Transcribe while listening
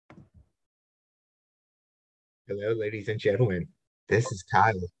Hello, ladies and gentlemen. This is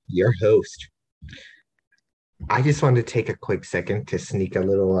Kyle, your host. I just wanted to take a quick second to sneak a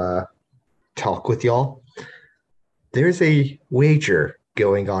little talk with y'all. There's a wager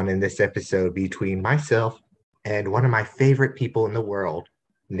going on in this episode between myself and one of my favorite people in the world,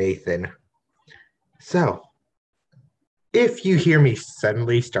 Nathan. So, if you hear me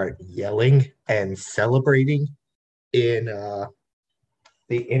suddenly start yelling and celebrating in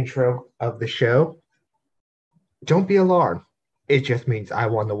the intro of the show, don't be alarmed. It just means I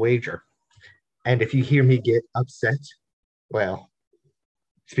won the wager. And if you hear me get upset, well,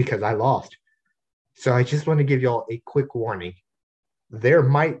 it's because I lost. So I just want to give y'all a quick warning. There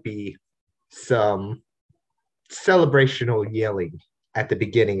might be some celebrational yelling at the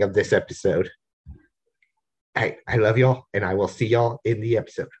beginning of this episode. I love y'all, and I will see y'all in the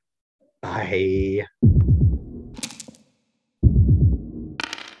episode. Bye.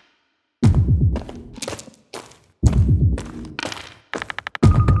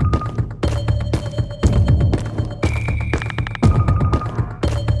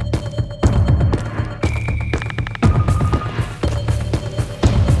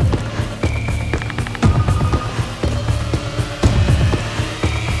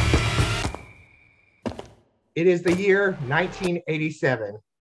 It is the year 1987.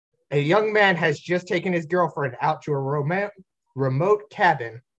 A young man has just taken his girlfriend out to a remote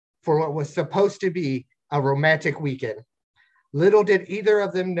cabin for what was supposed to be a romantic weekend. Little did either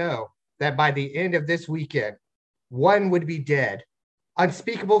of them know that by the end of this weekend, one would be dead,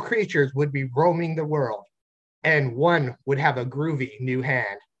 unspeakable creatures would be roaming the world, and one would have a groovy new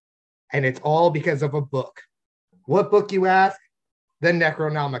hand. And it's all because of a book. What book, you ask? The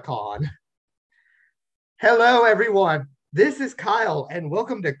Necronomicon. Hello, everyone. This is Kyle, and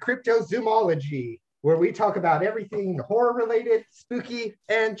welcome to Cryptozoomology, where we talk about everything horror-related, spooky,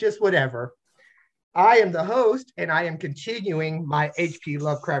 and just whatever. I am the host, and I am continuing my H.P.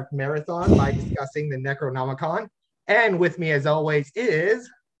 Lovecraft marathon by discussing the Necronomicon. And with me, as always, is...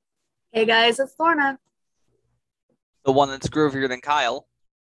 Hey, guys, it's Lorna. The one that's groovier than Kyle,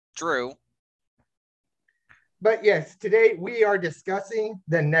 Drew. But yes, today we are discussing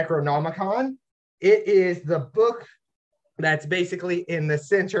the Necronomicon. It is the book that's basically in the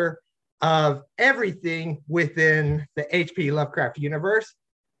center of everything within the H.P. Lovecraft universe.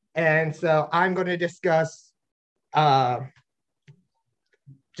 And so I'm going to discuss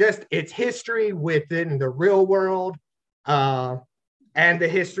just its history within the real world and the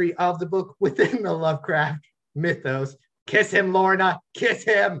history of the book within the Lovecraft mythos. Kiss him, Lorna. Kiss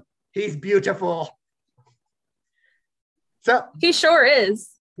him. He's beautiful. So He sure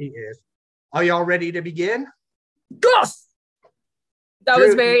is. he is. Are y'all ready to begin? Yes! That Drew,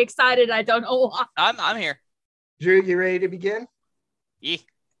 was very excited. I don't know why. I'm here. Drew, you ready to begin? Yeah.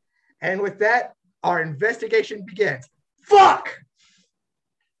 And with that, our investigation begins. Fuck!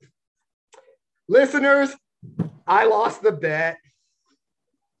 Listeners, I lost the bet.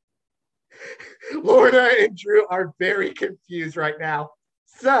 Lorna and Drew are very confused right now.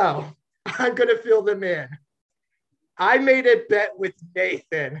 So I'm going to fill them in. I made a bet with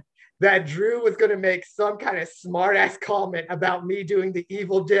Nathan that Drew was going to make some kind of smart-ass comment about me doing the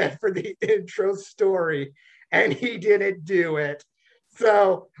Evil Dead for the intro story, and he didn't do it.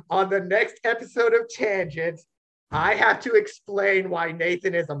 So on the next episode of Tangents, I have to explain why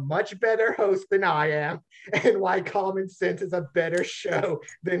Nathan is a much better host than I am, and why Common Sense is a better show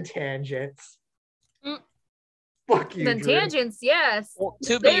than Tangents. Fuck you, Then Drew. Tangents, yes. Well,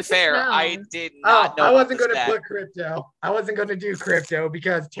 to be This is fair, known. I did not know. I wasn't going going to put crypto. I wasn't going to do crypto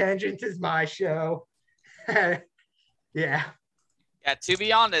because Tangents is my show. Yeah. Yeah, to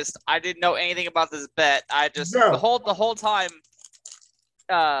be honest, I didn't know anything about this bet. I just No. the whole time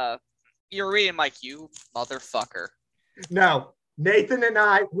you're reading like, you motherfucker. No, Nathan and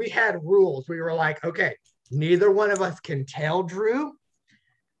I, we had rules. We were like, okay, neither one of us can tell Drew.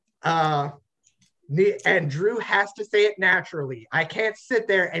 And Drew has to say it naturally. I can't sit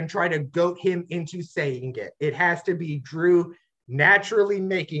there and try to goat him into saying it. It has to be Drew naturally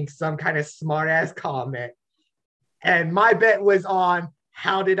making some kind of smart-ass comment. And my bet was on,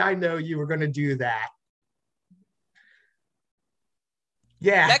 how did I know you were going to do that?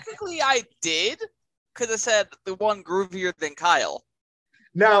 Yeah. Technically, I did, because I said the one groovier than Kyle.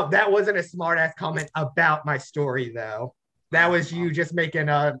 No, that wasn't a smart-ass comment about my story, though. That was you just making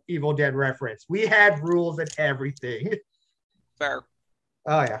an Evil Dead reference. We had rules and everything. Fair.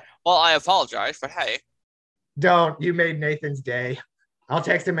 Oh, yeah. Well, I apologize, but hey. Don't. You made Nathan's day. I'll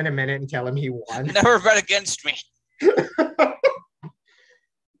text him in a minute and tell him he won. Never bet against me.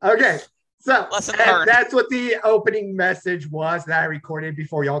 Okay. So Lesson and learned. that's what the opening message was that I recorded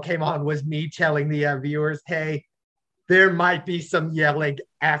before y'all came on, was me telling the viewers, hey, there might be some yelling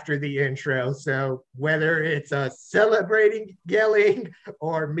after the intro. So whether it's a celebrating yelling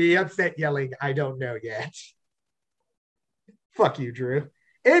or me upset yelling, I don't know yet. Fuck you, Drew.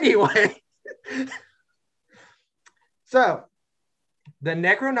 Anyway, so the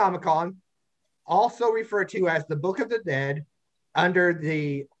Necronomicon, also referred to as the Book of the Dead,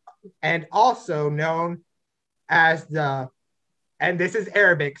 and also known as and this is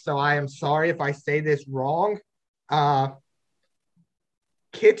Arabic, so I am sorry if I say this wrong,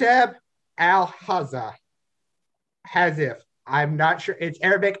 Kitab al-Haza, Hazif. I'm not sure. It's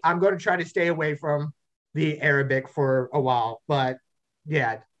Arabic. I'm going to try to stay away from the Arabic for a while, but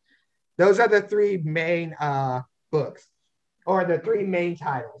yeah, those are the three main books, or the three main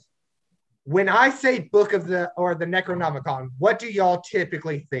titles. When I say book of the Necronomicon, what do y'all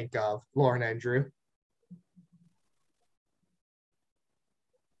typically think of, Lauren and Drew?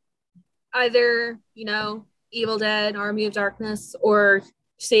 Either, Evil Dead, Army of Darkness, or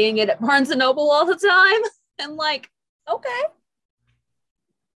seeing it at Barnes and Noble all the time. And like, okay.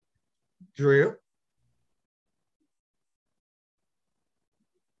 Drew?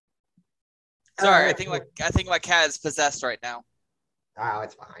 Sorry, I think my cat is possessed right now. Oh,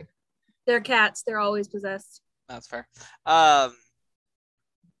 it's fine. They're cats. They're always possessed. That's fair. Yeah,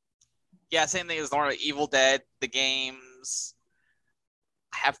 same thing as normal. Evil Dead, the games.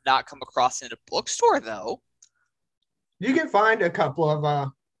 I have not come across in a bookstore though. You can find a couple of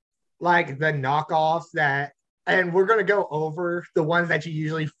like the knockoffs that, and we're gonna go over the ones that you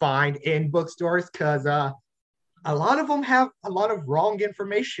usually find in bookstores, because a lot of them have a lot of wrong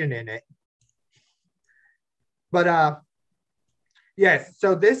information in it. But yes,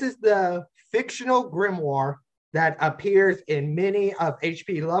 so this is the fictional grimoire that appears in many of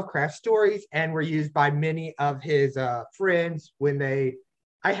H.P. Lovecraft's stories and were used by many of his friends when they.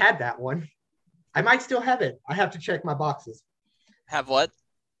 I had that one. I might still have it. I have to check my boxes. Have what?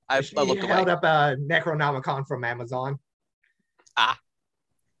 I looked held away. up a Necronomicon from Amazon. Ah.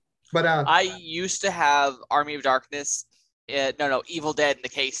 But I used to have Army of Darkness. No, Evil Dead in the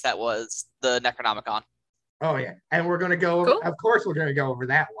case that was the Necronomicon. Oh yeah, and we're gonna go. Cool. Of course, we're gonna go over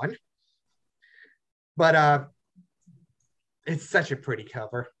that one. But it's such a pretty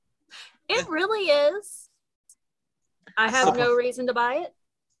cover. It really is. I have no reason to buy it.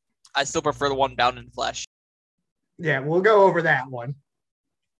 I still prefer the one bound in flesh. Yeah, we'll go over that one.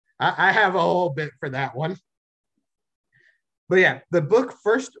 I have a whole bit for that one. But yeah, the book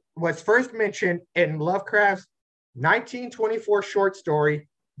was first mentioned in Lovecraft's 1924 short story,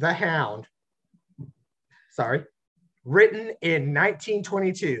 The Hound. Written in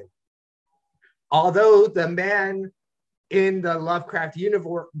 1922. Although the man in the Lovecraft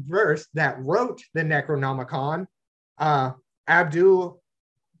universe that wrote the Necronomicon, Abdul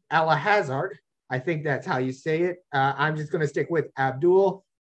Alahazard, I think that's how you say it. I'm just going to stick with Abdul,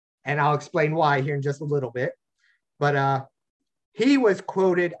 and I'll explain why here in just a little bit. But he was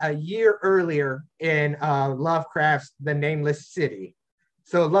quoted a year earlier in Lovecraft's The Nameless City.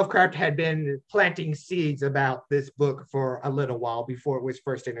 So Lovecraft had been planting seeds about this book for a little while before it was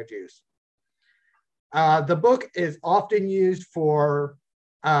first introduced. The book is often used for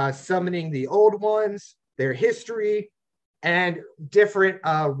summoning the old ones, their history, and different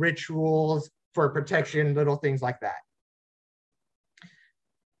rituals for protection, little things like that.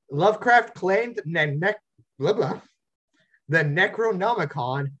 Lovecraft claimed the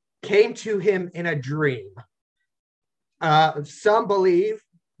Necronomicon came to him in a dream. Some believe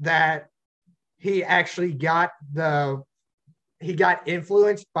that he actually got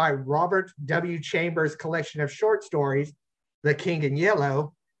influenced by Robert W. Chambers' collection of short stories, The King in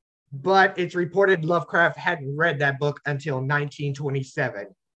Yellow, but it's reported Lovecraft hadn't read that book until 1927,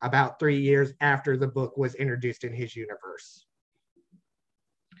 about 3 years after the book was introduced in his universe.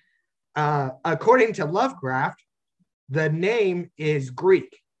 According to Lovecraft, the name is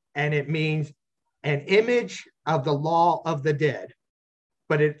Greek, and it means an image of the law of the dead,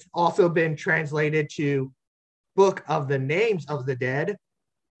 but it's also been translated to Book of the Names of the Dead,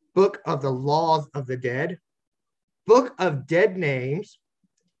 Book of the Laws of the Dead, Book of Dead Names,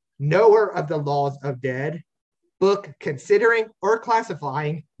 Knower of the Laws of Dead, Book Considering or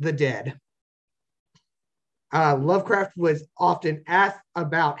Classifying the Dead. Lovecraft was often asked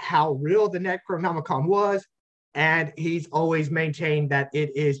about how real the Necronomicon was, and he's always maintained that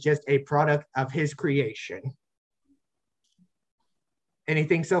it is just a product of his creation.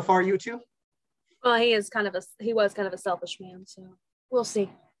 Anything so far, you two? Well, he was kind of a selfish man, so we'll see.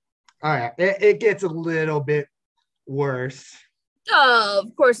 All right, it gets a little bit worse.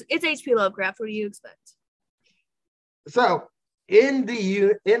 Of course, it's H.P. Lovecraft. What do you expect? So in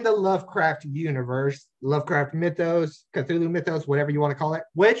the Lovecraft universe, Lovecraft mythos, Cthulhu mythos, whatever you want to call it,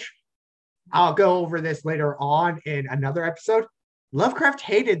 which I'll go over this later on in another episode. Lovecraft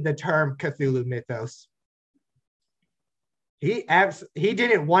hated the term Cthulhu mythos. He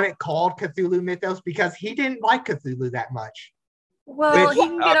didn't want it called Cthulhu mythos because he didn't like Cthulhu that much. Well, Which- he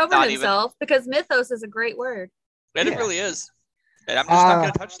can get over Not himself because mythos is a great word. It Yeah. really is. And I'm just not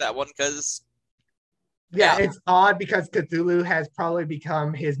going to touch that one because Yeah, Yeah. it's odd because Cthulhu has probably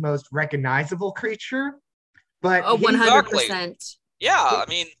become his most recognizable creature. But Oh, he, 100%. I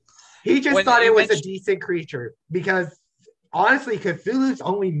mean, he just when thought you it was a mentioned- decent creature because honestly, Cthulhu's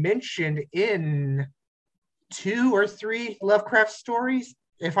only mentioned in 2 or 3 Lovecraft stories,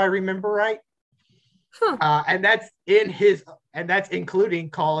 if I remember right. Huh. And that's including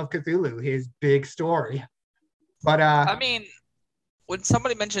Call of Cthulhu, his big story. But I mean, when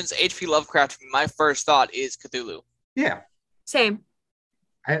somebody mentions H.P. Lovecraft, my first thought is Cthulhu. yeah, Same.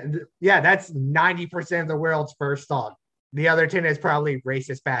 that's 90% of the world's first thought. The other 10 is probably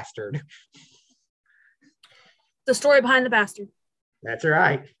racist bastard. The story behind the bastard. That's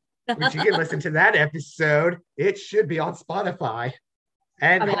right. Which you can listen to that episode. It should be on Spotify.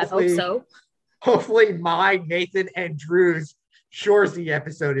 And I mean, I hope so. hopefully my, Nathan, and Drew's Shorzy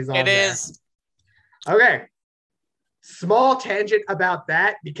episode is on It there. is. Okay. Small tangent about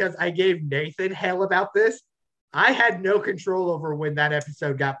that because I gave Nathan hell about this. I had no control over when that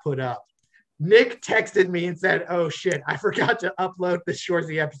episode got put up. Nick texted me and said, "Oh shit, I forgot to upload the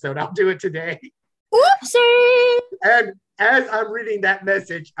Shorzy episode. I'll do it today." Oopsie! And as I'm reading that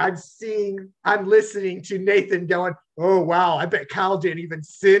message, I'm listening to Nathan going, "Oh wow, I bet Kyle didn't even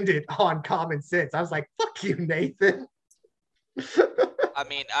send it on Common Sense." I was like, "Fuck you, Nathan." I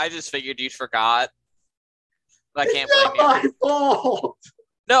mean, I just figured you forgot. I can't It's blame not you. my fault.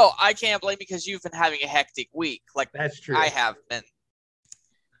 No, I can't blame you because you've been having a hectic week, like That's true. I have been.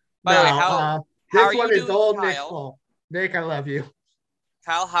 By the way, how this are one you is doing, all Kyle? Nick's fault. Nick, I love you.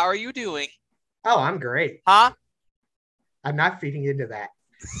 Kyle, how are you doing? Oh, I'm great. Huh? I'm not feeding into that.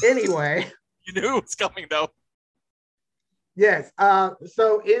 Anyway, You knew it was coming though. yes.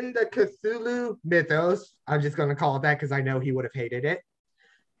 So in the Cthulhu mythos, I'm just going to call it that because I know he would have hated it.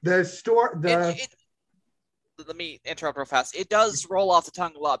 Let me interrupt real fast. It does roll off the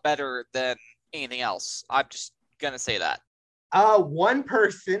tongue a lot better than anything else. I'm just gonna say that. One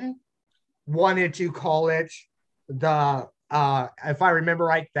person wanted to call it the if I remember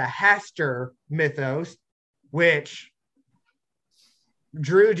right, the Hastur mythos, which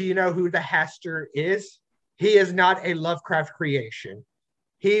Drew, do you know who the Hastur is? He is not a Lovecraft creation.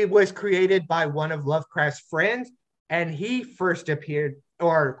 He was created by one of Lovecraft's friends, and he first appeared,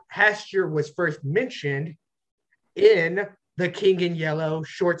 or Hastur was first mentioned in the King in Yellow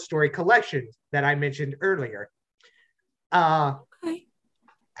short story collections that I mentioned earlier. Okay.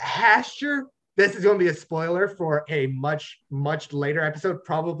 Hastur, this is going to be a spoiler for a much, much later episode,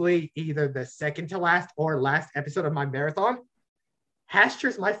 probably either the second to last or last episode of my marathon.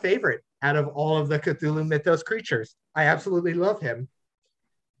 Hastur's my favorite out of all of the Cthulhu mythos creatures. I absolutely love him.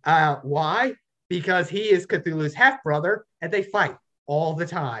 Why? Because he is Cthulhu's half-brother, and they fight all the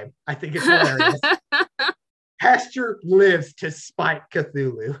time. I think it's hilarious. Hastur lives to spite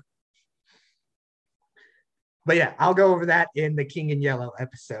Cthulhu. But yeah, I'll go over that in the King in Yellow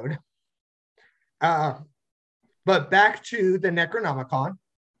episode. But back to the Necronomicon.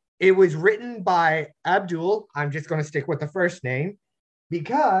 It was written by Abdul. I'm just going to stick with the first name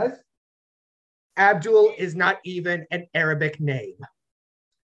because Abdul is not even an Arabic name.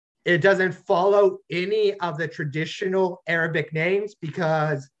 It doesn't follow any of the traditional Arabic names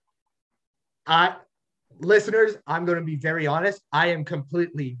because listeners, I'm going to be very honest. I am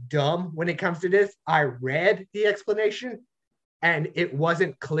completely dumb when it comes to this. I read the explanation and it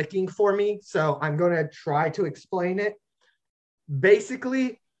wasn't clicking for me. So I'm going to try to explain it.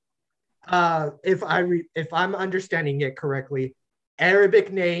 Basically, if I'm understanding it correctly,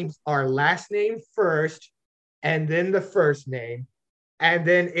 Arabic names are last name first and then the first name. And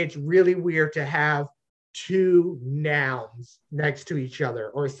then it's really weird to have 2 nouns next to each other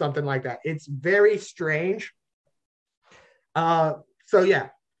or something like that. It's very strange. So yeah,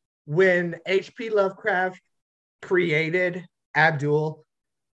 when H.P. Lovecraft created Abdul,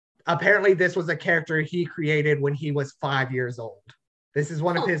 apparently this was a character he created when he was 5 years old. This is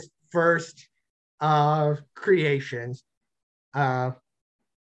one of his first creations. And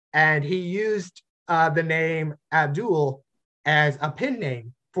he used the name Abdul as a pen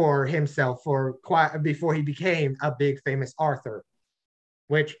name for himself before he became a big famous author,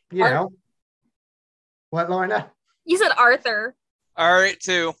 which, you know. What, Lorna? You said Arthur. All right,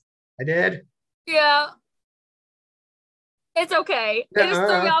 too. I did. Yeah. It's okay. It just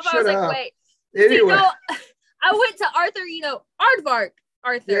threw me off. I was Shut like, up. wait. Anyway. See, no, I went to Arthur, Aardvark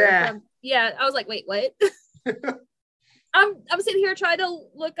Arthur. Yeah. I was like, wait, what? I'm sitting here trying to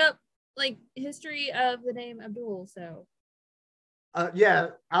look up like history of the name Abdul. So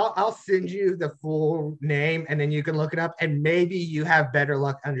yeah, I'll send you the full name and then you can look it up and maybe you have better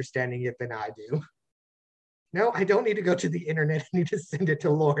luck understanding it than I do. No, I don't need to go to the internet. I need to send it to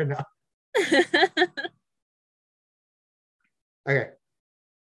Lorna. Okay.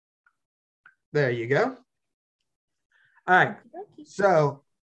 There you go. All right. So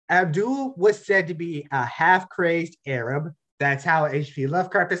Abdul was said to be a half-crazed Arab. That's how H.P.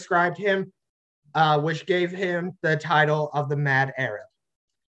 Lovecraft described him, which gave him the title of the Mad Arab.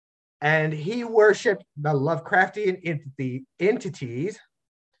 And he worshipped the Lovecraftian entities,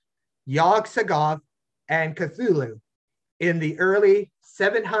 Yog-Sothoth and Cthulhu in the early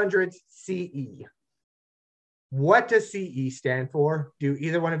 700s CE. What does CE stand for? Do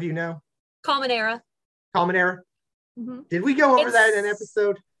either one of you know? Common Era. Common Era? Mm-hmm. Did we go over that in an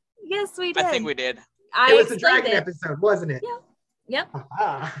episode? Yes, we did. I think we did. It was the dragon episode, wasn't it? Yeah. Yep.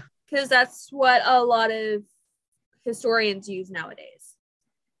 Because that's what a lot of historians use nowadays.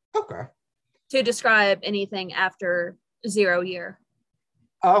 Okay. To describe anything after 0 year.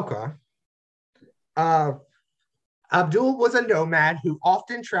 Okay. Abdul was a nomad who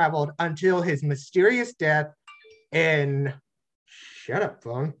often traveled until his mysterious death in, shut up,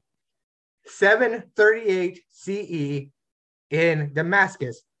 phone, 738 CE in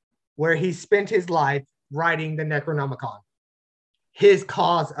Damascus, where he spent his life writing the Necronomicon. His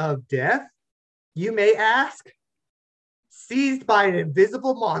cause of death, you may ask? Seized by an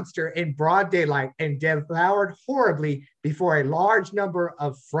invisible monster in broad daylight and devoured horribly before a large number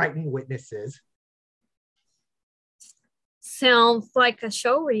of frightened witnesses. Sounds like a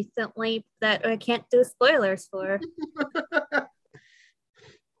show recently that I can't do spoilers for.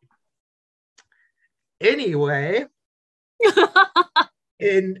 Anyway,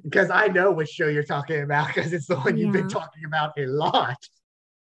 because I know which show you're talking about because it's the one you've been talking about a lot.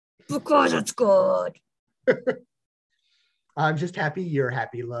 Because it's good. I'm just happy you're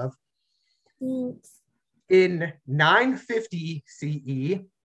happy, love. Thanks. In 950 CE,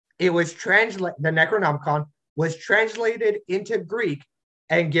 it was the Necronomicon was translated into Greek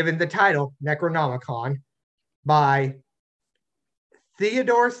and given the title Necronomicon by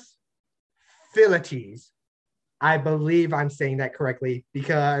Theodorus Philetes. I believe I'm saying that correctly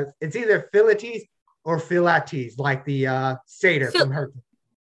because it's either Philetes or Philates, like the satyr from Hercules.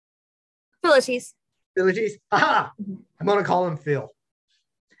 Philetes. Philetes? Aha! I'm going to call him Phil.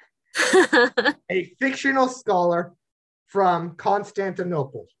 A fictional scholar from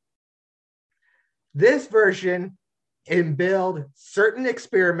Constantinople. This version embelled certain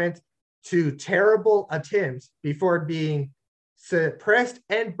experiments to terrible attempts before being suppressed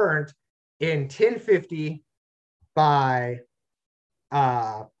and burnt in 1050 by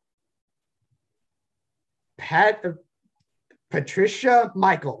Patricia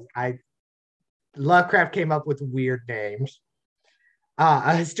Michaels. Lovecraft came up with weird names.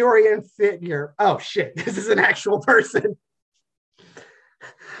 A historian figure. Oh shit, this is an actual person.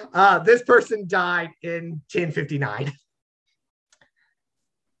 This person died in 1059.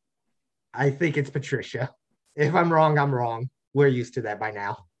 I think it's Patricia. If I'm wrong, I'm wrong. We're used to that by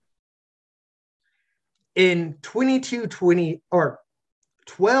now. In 2220 or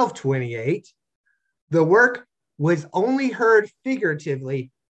 1228, the work was only heard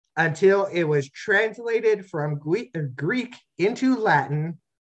figuratively until it was translated from Greek into Latin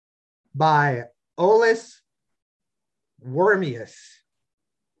by Olaus Wormius.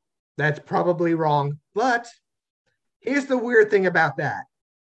 That's probably wrong, but here's the weird thing about that.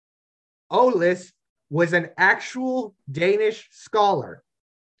 Olaus was an actual Danish scholar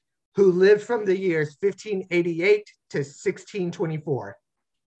who lived from the years 1588 to 1624.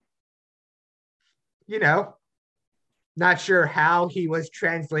 You know, not sure how he was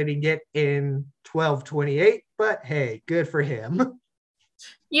translating it in 1228, but hey, good for him.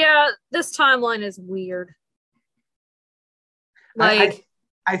 Yeah, this timeline is weird. Like,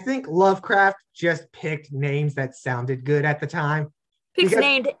 I think Lovecraft just picked names that sounded good at the time. Picks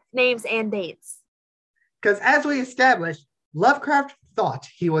names and dates. Because as we established, Lovecraft thought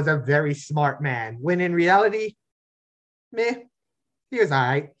he was a very smart man, when in reality, he was all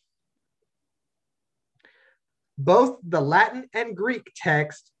right. Both the Latin and Greek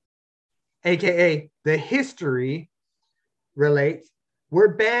text, aka the history,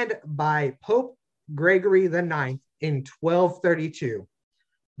 were banned by Pope Gregory IX in 1232.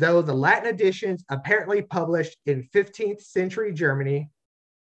 though the Latin editions apparently published in 15th century Germany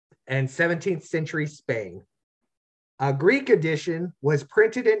and 17th century Spain. A Greek edition was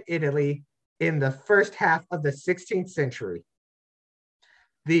printed in Italy in the first half of the 16th century.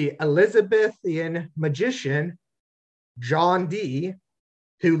 The Elizabethan magician John Dee,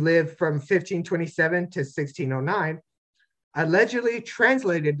 who lived from 1527 to 1609, allegedly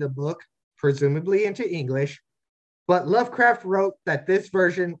translated the book, presumably into English, but Lovecraft wrote that this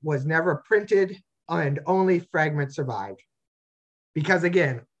version was never printed and only fragments survived. Because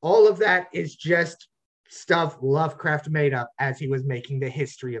again, all of that is just stuff Lovecraft made up as he was making the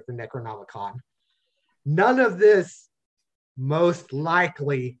history of the Necronomicon. None of this most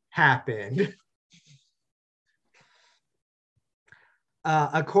likely happened.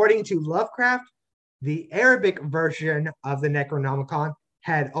 According to Lovecraft, the Arabic version of the Necronomicon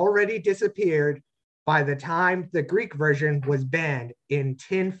had already disappeared by the time the Greek version was banned in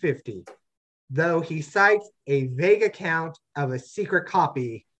 1050, though he cites a vague account of a secret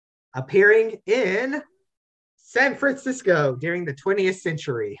copy appearing in San Francisco during the 20th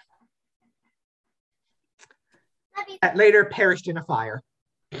century. That later perished in a fire.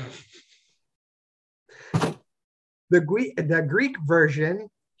 The Greek version,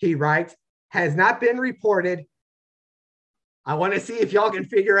 he writes, has not been reported. I want to see if y'all can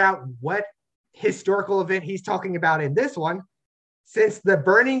figure out what historical event he's talking about in this one, since the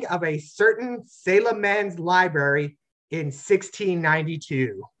burning of a certain Salem man's library in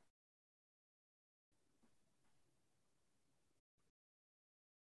 1692.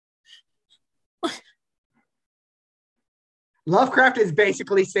 Lovecraft is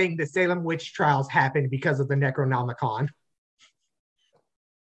basically saying the Salem witch trials happened because of the Necronomicon.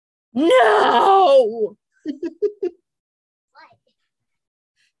 No!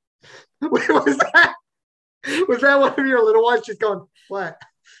 Was that one of your little ones just going, what?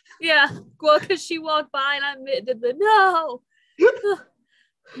 Yeah, well, because she walked by and I did the no.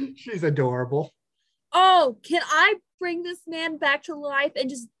 She's adorable. Oh, can I bring this man back to life and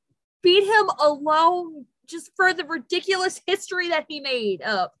just beat him alone just for the ridiculous history that he made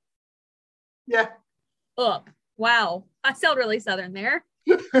up? Yeah. Up. Wow. I sound really Southern there.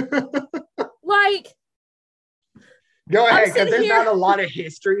 Like, go ahead, because there's not a lot of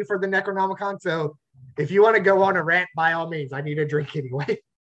history for the Necronomicon, so if you want to go on a rant, by all means, I need a drink anyway.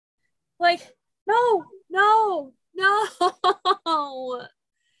 Like, no.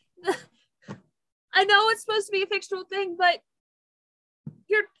 I know it's supposed to be a fictional thing, but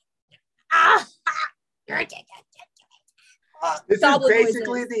you're this is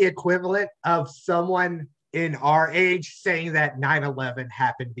basically the equivalent of someone in our age saying that 9/11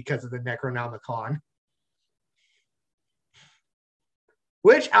 happened because of the Necronomicon.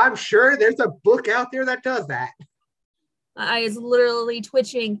 Which I'm sure there's a book out there that does that. My eye is literally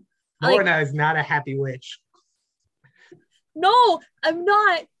twitching. Lorna is not a happy witch. No, I'm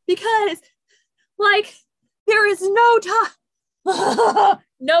not, because like there is no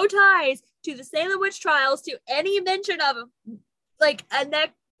no ties to the Salem witch trials, to any mention of like a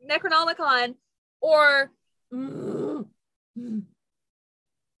Necronomicon or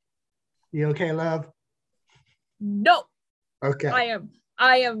You okay, love? No. Okay.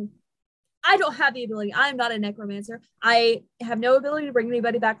 I don't have the ability. I am not a necromancer. I have no ability to bring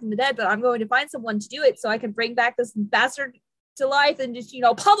anybody back from the dead, but I'm going to find someone to do it so I can bring back this bastard to life and just,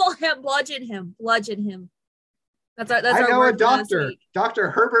 pummel him, bludgeon him. That's our I know word a doctor,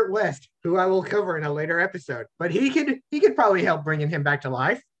 Dr. Herbert West, who I will cover in a later episode, but he could probably help bringing him back to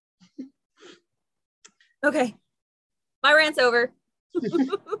life. Okay. My rant's over.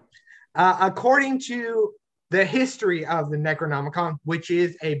 According to the history of the Necronomicon, which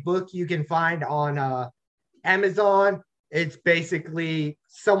is a book you can find on Amazon, it's basically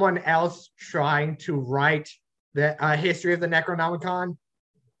someone else trying to write the history of the Necronomicon.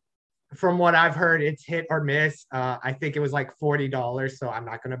 From what I've heard, it's hit or miss. I think it was like $40, so I'm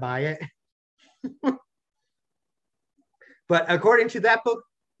not going to buy it. But according to that book,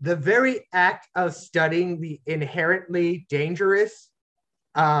 the very act of studying the inherently dangerous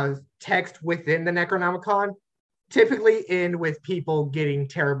text within the Necronomicon typically end with people getting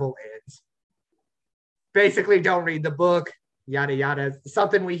terrible ends. Basically, don't read the book, yada yada.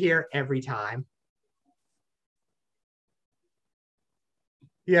 Something we hear every time.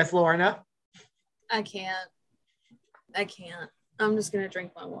 Yes, Lorna? I can't. I'm just going to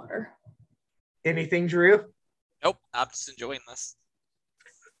drink my water. Anything, Drew? Nope, I'm just enjoying this.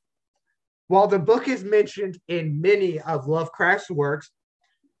 While the book is mentioned in many of Lovecraft's works,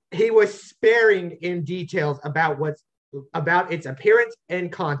 he was sparing in details about its appearance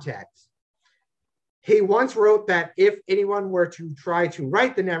and context. He once wrote that if anyone were to try to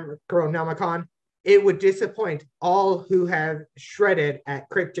write the Necronomicon, it would disappoint all who have shredded at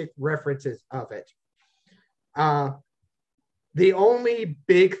cryptic references of it. The only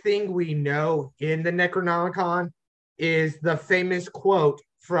big thing we know in the Necronomicon is the famous quote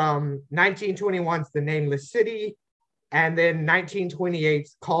from 1921's The Nameless City and then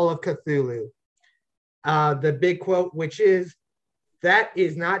 1928's Call of Cthulhu. The big quote, which is, "That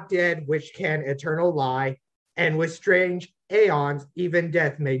is not dead which can eternal lie, and with strange aeons even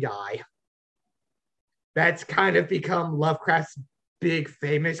death may die." That's kind of become Lovecraft's big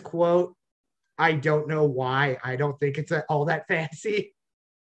famous quote. I don't know why. I don't think it's all that fancy,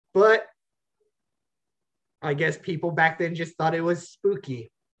 but I guess people back then just thought it was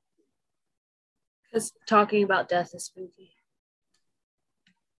spooky. Because talking about death is spooky.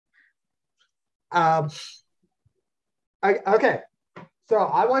 Okay, so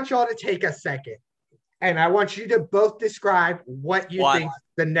I want y'all to take a second, and I want you to both describe what you think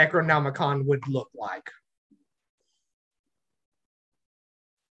the Necronomicon would look like.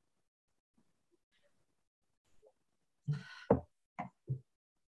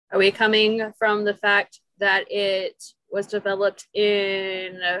 Are we coming from the fact that it was developed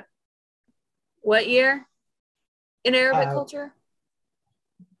in what year in Arabic culture?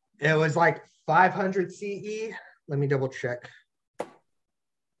 It was like 500 CE. Let me double check.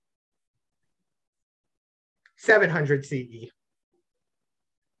 700 CE.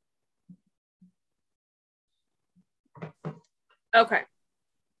 Okay.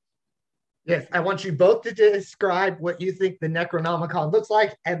 Yes, I want you both to describe what you think the Necronomicon looks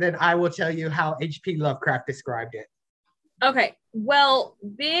like, and then I will tell you how H.P. Lovecraft described it. Okay. Well,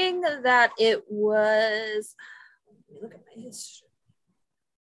 being that it was, let me look at my history.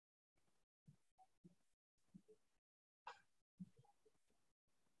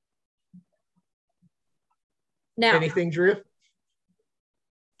 Now, anything, Drew?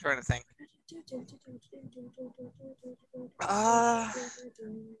 Trying to think.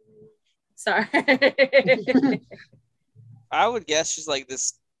 Sorry. I would guess just like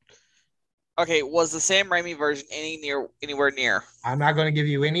this. Okay, was the Sam Raimi version anywhere near? I'm not going to give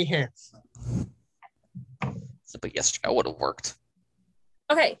you any hints. But yesterday would have worked.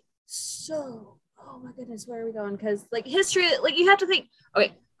 Okay, so oh my goodness, where are we going? Because like history, like you have to think.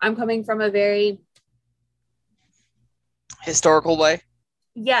 Okay, I'm coming from a very historical way.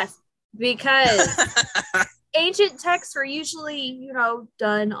 Yes, because ancient texts are usually,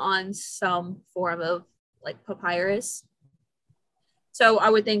 done on some form of like papyrus. So I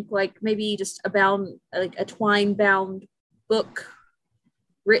would think like maybe just a twine bound book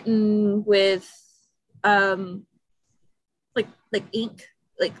written with like ink,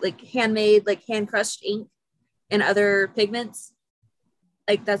 like handmade, like hand crushed ink and other pigments.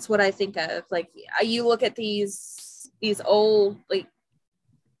 Like that's what I think of. Like you look at these old, like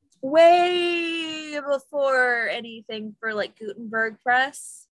way before anything for like Gutenberg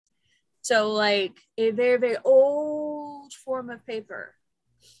press. So like a very, very old form of paper.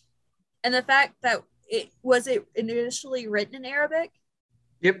 And the fact that it initially written in Arabic?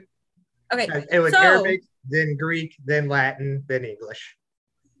 Yep. Okay. It was Arabic, then Greek, then Latin, then English.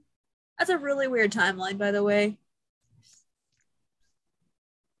 That's a really weird timeline, by the way.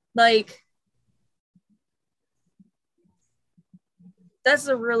 Like, that's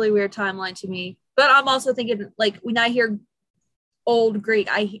a really weird timeline to me. But I'm also thinking, like, when I hear old Greek,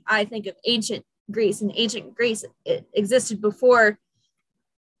 I think of ancient Greece, and ancient Greece it existed before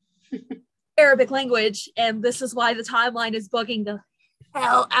Arabic language, and this is why the timeline is bugging the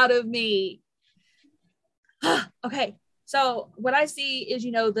hell out of me. Okay, so what I see is,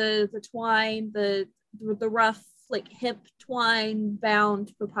 the twine, the rough like hemp twine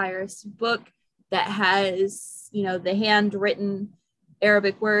bound papyrus book that has, the handwritten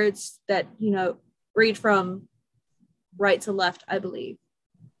Arabic words that, read from right to left, I believe.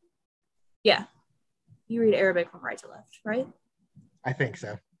 Yeah. You read Arabic from right to left, right? I think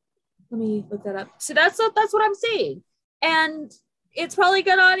so. Let me look that up. So that's what I'm seeing. And it's probably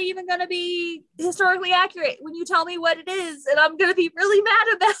not even going to be historically accurate when you tell me what it is, and I'm going to be really mad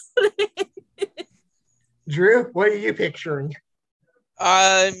about it. Drew, what are you picturing?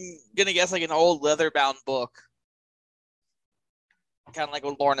 I'm going to guess like an old leather-bound book. Kind of like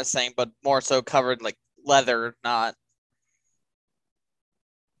what Lauren is saying, but more so covered like leather, not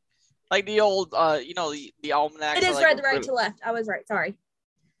like the old, the almanacs. It is like, read the right to left. I was right. Sorry.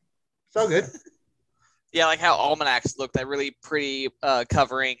 So good. Yeah, like how almanacs look, that really pretty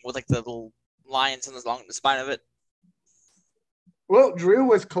covering with like the little lines on along the spine of it. Well, Drew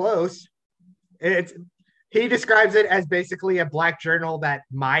was close. He describes it as basically a black journal that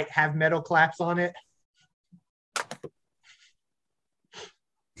might have metal claps on it.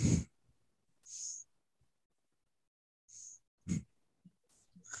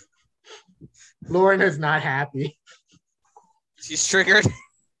 Lauren is not happy. She's triggered.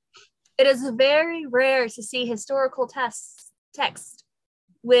 It is very rare to see historical text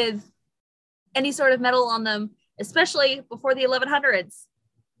with any sort of metal on them, especially before the 1100s.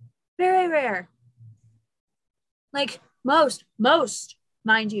 Very rare. Like most,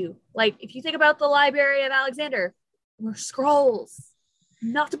 mind you. Like if you think about the Library of Alexander, were scrolls,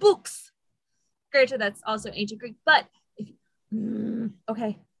 not books. Granted, that's also ancient Greek, but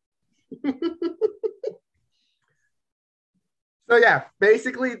okay. So yeah,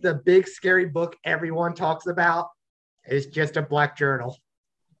 basically the big scary book everyone talks about is just a black journal.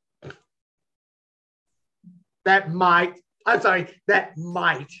 That might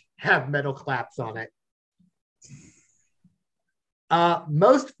have metal claps on it.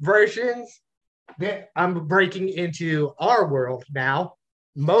 Most versions that I'm breaking into our world now,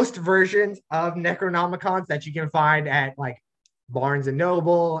 most versions of Necronomicons that you can find at like Barnes and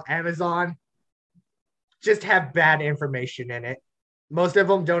Noble, Amazon, just have bad information in it. Most of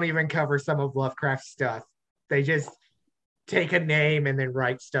them don't even cover some of Lovecraft's stuff. They just take a name and then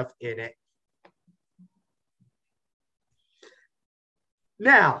write stuff in it.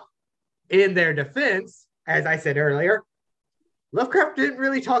 Now, in their defense, as I said earlier, Lovecraft didn't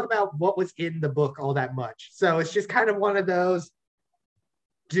really talk about what was in the book all that much. So it's just kind of one of those,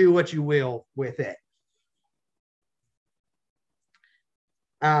 do what you will with it.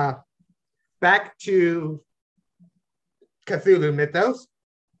 Back to Cthulhu Mythos.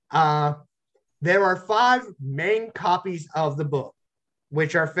 There are 5 main copies of the book,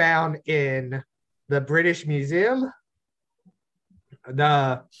 which are found in the British Museum,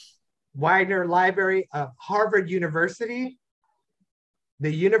 the Widener Library of Harvard University,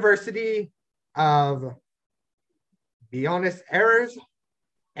 the University of Buenos Aires,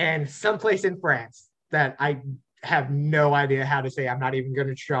 and someplace in France that I have no idea how to say. I'm not even going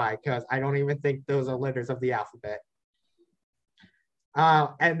to try because I don't even think those are letters of the alphabet.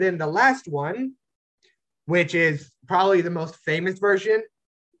 And then the last one, which is probably the most famous version,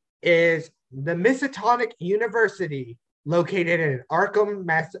 is the Miskatonic University, located in Arkham,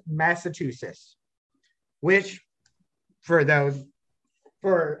 Massachusetts, which,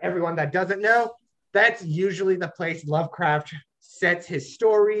 for everyone that doesn't know, that's usually the place Lovecraft sets his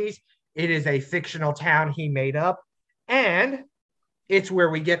stories. It is a fictional town he made up, and it's where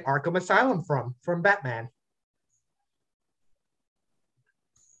we get Arkham Asylum from Batman.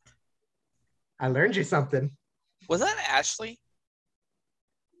 I learned you something. Was that Ashley?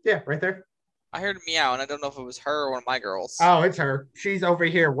 Yeah, right there. I heard a meow, and I don't know if it was her or one of my girls. Oh, it's her. She's over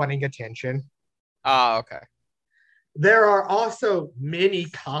here wanting attention. Oh, okay. There are also many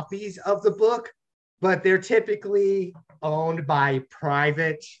copies of the book, but they're typically owned by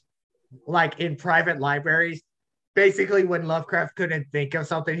private, like in private libraries. Basically, when Lovecraft couldn't think of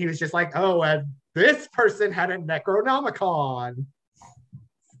something, he was just like, oh, and this person had a Necronomicon.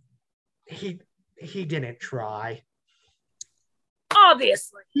 He didn't try.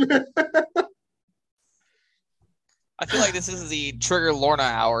 Obviously. I feel like this is the trigger Lorna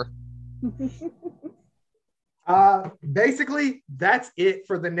hour. Basically, that's it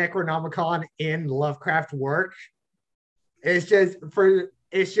for the Necronomicon in Lovecraft work. It's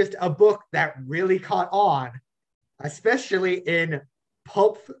just a book that really caught on, especially in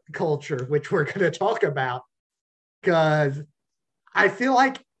pulp culture, which we're going to talk about, because I feel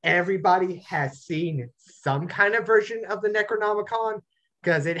like everybody has seen some kind of version of the Necronomicon,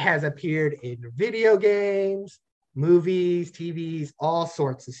 because it has appeared in video games, movies, TVs, all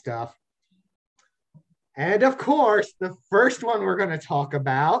sorts of stuff. And of course, the first one we're going to talk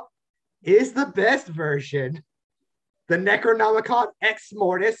about is the best version, the Necronomicon Ex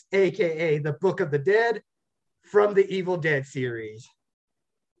Mortis, aka the Book of the Dead, from the Evil Dead series.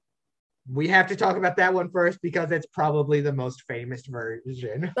 We have to talk about that one first because it's probably the most famous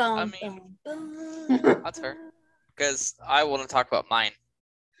version. I mean, that's fair. Because I want to talk about mine.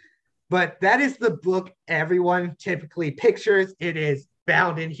 But that is the book everyone typically pictures. It is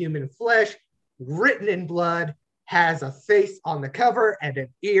bound in human flesh, written in blood, has a face on the cover and an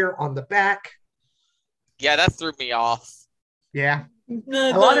ear on the back. Yeah, that threw me off. Yeah.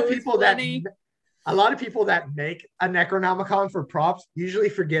 A lot of people that make a Necronomicon for props usually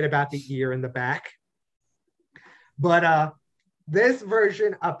forget about the ear in the back. But this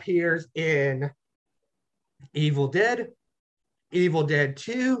version appears in Evil Dead, Evil Dead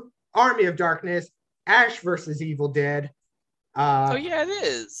 2, Army of Darkness, Ash vs. Evil Dead. Oh, yeah, it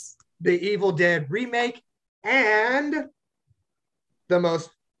is. The Evil Dead remake, and the most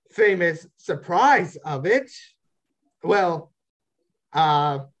famous surprise of it, well,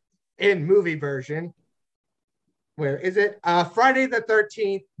 in movie version, where is it? Friday the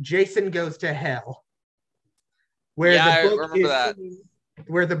 13th, Jason Goes to Hell. Where Yeah, I the book remember is that.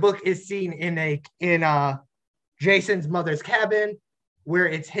 where the book is seen in Jason's mother's cabin, where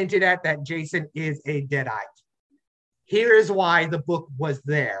it's hinted at that Jason is a deadite. Here is why the book was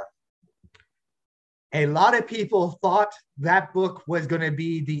there. A lot of people thought that book was going to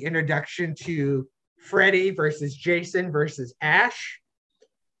be the introduction to Freddy versus Jason versus Ash.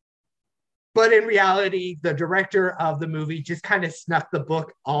 But in reality, the director of the movie just kind of snuck the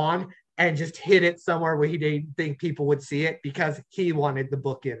book on and just hid it somewhere where he didn't think people would see it because he wanted the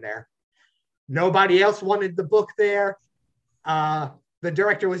book in there. Nobody else wanted the book there. The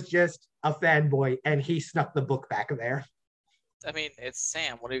director was just a fanboy and he snuck the book back there. I mean, it's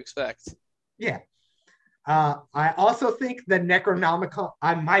Sam. What do you expect? Yeah. I also think the Necronomicon,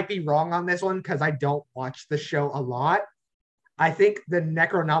 I might be wrong on this one because I don't watch the show a lot. I think the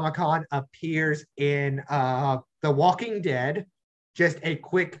Necronomicon appears in The Walking Dead, just a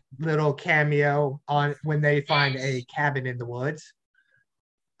quick little cameo on when they find a cabin in the woods.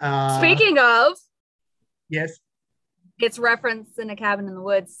 Speaking of, Yes. it's referenced in A Cabin in the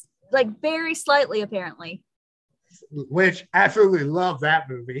Woods, like very slightly, apparently. Which absolutely love that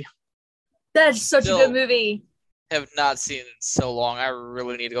movie. That's such a Still good movie. have not seen it in so long. I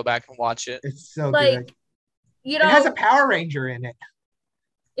really need to go back and watch it. It's so Like, good. you It know, has a Power Ranger in it.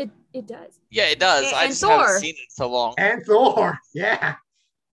 it does. Yeah, it does. I And just haven't Thor. seen it in so long. And Thor. Yeah.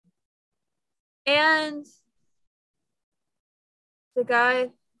 And the guy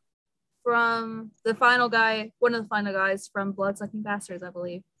from the final guy, one of the final guys from Bloodsucking Bastards, I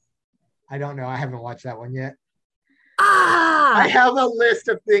believe. I don't know. I haven't watched that one yet. Ah! I have a list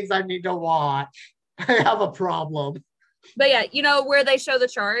of things I need to watch. I have a problem. But yeah, you know where they show the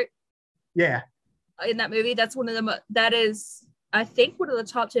chart Yeah. in that movie? That's one of them. That is, I think, one of the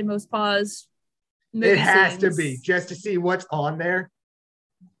top 10 most paused movie It has to scenes. be just to see what's on there.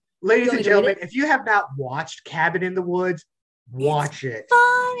 Ladies You want and me to read gentlemen, it? if you have not watched Cabin in the Woods, watch it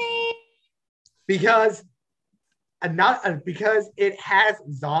Funny. because because it has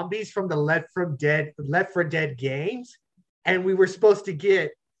zombies from the Left 4 Dead games, and we were supposed to get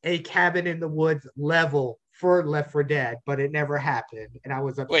a Cabin in the Woods level for Left 4 Dead, but it never happened, and I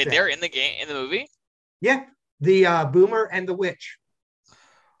was upset. Wait, they're in the game, in the movie? Yeah, the Boomer and the Witch.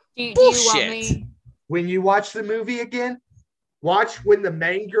 Do you want Bullshit. me? When you watch the movie again, watch when the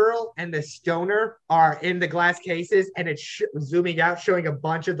main girl and the stoner are in the glass cases and it's zooming out, showing a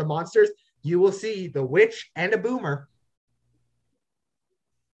bunch of the monsters. You will see the witch and a boomer.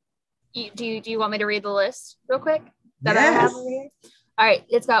 Do you want me to read the list real quick that I Yes. have over here? All right,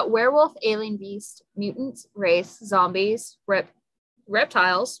 it's got werewolf, alien beast, mutants, race, zombies,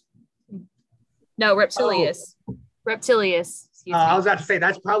 reptiles. No, reptilius. Reptilius. Excuse I me. was about to say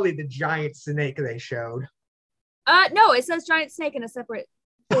that's probably the giant snake they showed. No, it says giant snake in a separate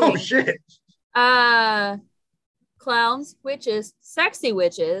Oh thing. shit! Clowns, witches, sexy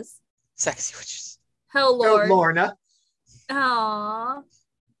witches, Sexy witches. hell Oh, lord, Lorna. Aww.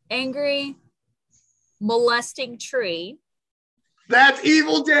 Angry, molesting tree, That's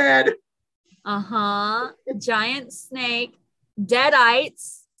Evil Dead. giant snake,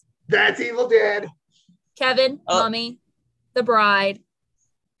 deadites, That's Evil Dead. Kevin, Oh. Mummy, the bride,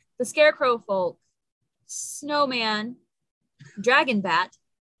 the scarecrow folk, snowman, dragon bat.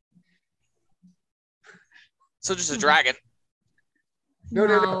 So just a dragon.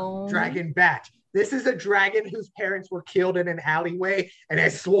 No. Dragon Bat. This is a dragon whose parents were killed in an alleyway and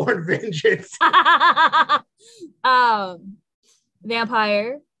has sworn vengeance.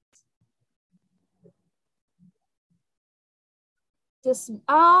 Vampire.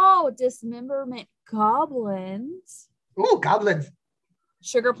 Dismemberment goblins. Ooh, goblins.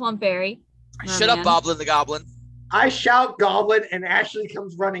 Sugar plum fairy. Shut up, Boblin the Goblin. I shout goblin and Ashley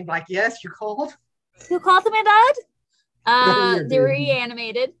comes running like, yes, you called? Who called them, my dad? you're The good.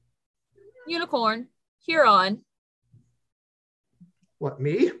 reanimated. Unicorn. Huron. What,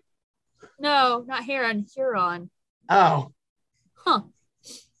 me? No, not Heron. Huron. Oh, Huh.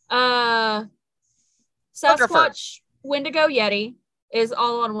 Photographer. Sasquatch, Wendigo, Yeti is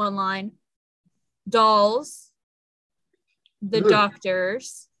all on one line. Dolls, the Ugh.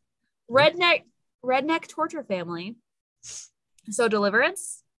 doctors, redneck torture family. So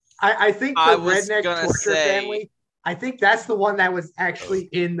Deliverance. I think the I was redneck gonna torture say- family, I think that's the one that was actually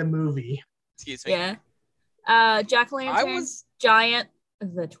in the movie. Excuse me. Yeah. Jack o' I Lantern, was Giant,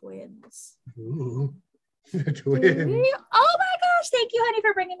 the twins. Ooh, the Oh twins. my gosh! Thank you, honey,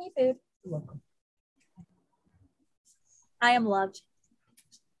 for bringing me food. You're welcome. I am loved.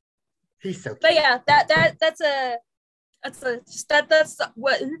 He's so cute. But yeah, that's a That's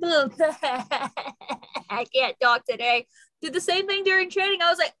what I can't talk today. Did the same thing during training. I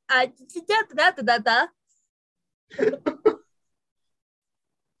was like, I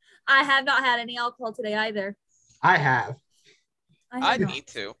have not had any alcohol today either. I have. I need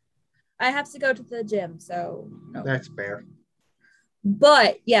to. I have to go to the gym, so no. That's fair.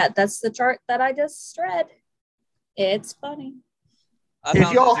 But yeah, that's the chart that I just read. It's funny.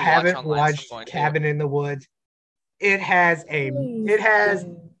 If y'all haven't watched Cabin in the Woods, it has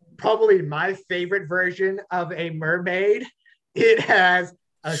probably my favorite version of a mermaid. It has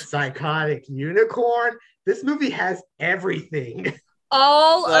a psychotic unicorn. This movie has everything.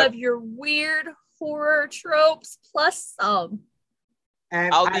 All of your weird horror tropes plus some.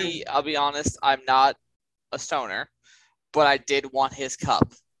 And I'll be honest, I'm not a stoner, but I did want his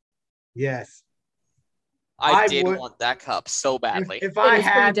cup. Yes. I did want that cup so badly. If I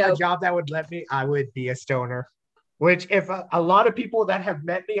had a job that would let me, I would be a stoner. Which, if a lot of people that have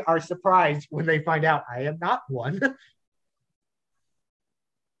met me are surprised when they find out I am not one.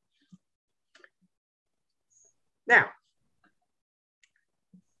 Now,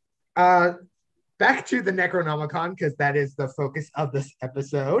 back to the Necronomicon, because that is the focus of this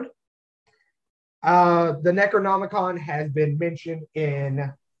episode. The Necronomicon has been mentioned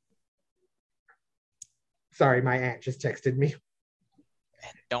in... Sorry, my aunt just texted me.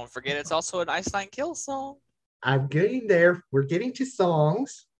 And don't forget, it's also an Iceland Kill song. I'm getting there. We're getting to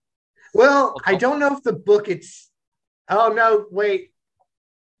songs. Well, I don't know if the book it's... Oh, no, wait.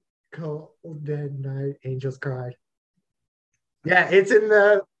 Cold Dead Night, Angels Cry. Yeah, it's in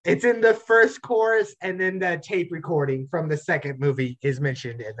the first chorus, and then the tape recording from the second movie is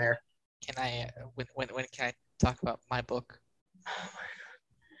mentioned in there. Can I when can I talk about my book?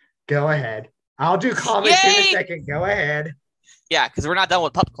 Go ahead. I'll do comics in a second. Go ahead. Yeah, because we're not done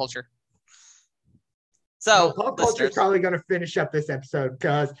with pop culture. So pop culture is probably going to finish up this episode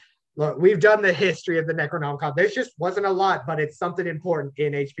because look, we've done the history of the Necronomicon. There just wasn't a lot, but it's something important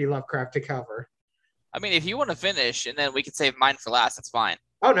in H.P. Lovecraft to cover. I mean, if you want to finish, and then we can save mine for last, that's fine.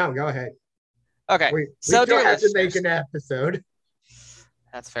 Oh no, go ahead. Okay, we still have to make an episode.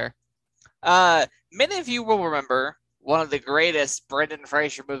 That's fair. Many of you will remember one of the greatest Brendan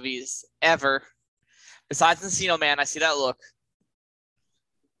Fraser movies ever. Besides Encino Man, I see that look.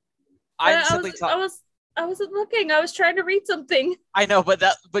 I wasn't looking. I was trying to read something. I know, but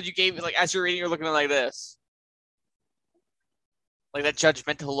you gave me, like, as you're reading, you're looking like this. Like that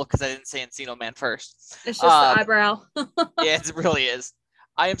judgmental look because I didn't say Encino Man first. It's just the eyebrow. Yeah, it really is.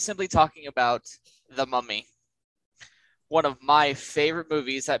 I am simply talking about The Mummy. One of my favorite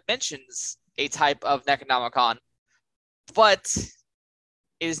movies that mentions a type of Necronomicon, but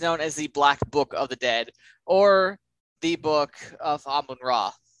it is known as the Black Book of the Dead, or the Book of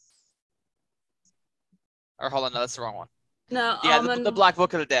Amun-Ra. Or hold on, no, that's the wrong one. No, yeah, the Black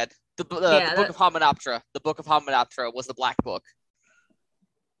Book of the Dead. The Book of Hamunaptra. The Book of Hamunaptra was the Black Book,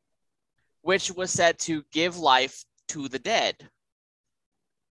 which was said to give life to the dead.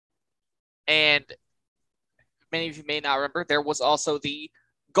 And many of you may not remember, there was also the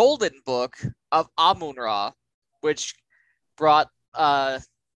Golden Book of Amun-Ra, which brought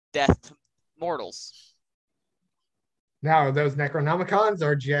death to mortals. Now, are those Necronomicons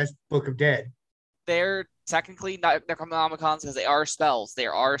or just Book of Dead? They're technically not Necronomicons because they are spells.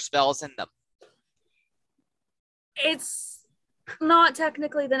 There are spells in them. It's not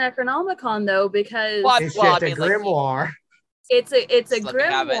technically the Necronomicon though, because it's just a grimoire. It's a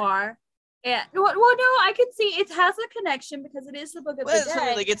grimoire. Yeah. Well, no, I can see it has a connection because it is the Book of the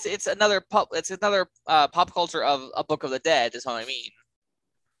Dead. Like it's another pop culture of a Book of the Dead is what I mean.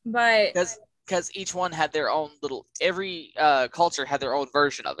 But because each one had their own every culture had their own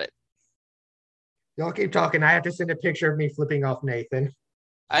version of it. Y'all keep talking. I have to send a picture of me flipping off Nathan.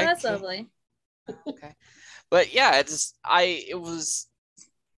 That's lovely. Okay. But yeah, it was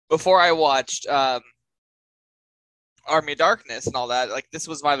before I watched Army of Darkness and all that, like this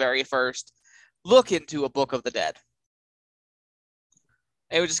was my very first look into a Book of the Dead.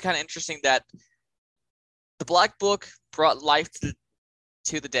 It was just kind of interesting that the Black Book brought life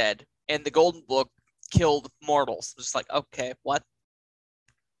to the dead, and the Golden Book killed mortals. Just like, okay, what?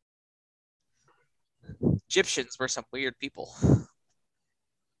 Egyptians were some weird people.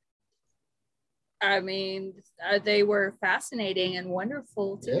 I mean, they were fascinating and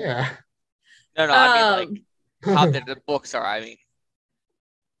wonderful too. Yeah. No, I mean, like, how the books are, I mean.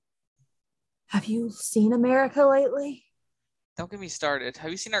 Have you seen America lately? Don't get me started.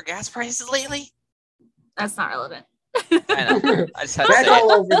 Have you seen our gas prices lately? That's not relevant. I know. I just had to That's say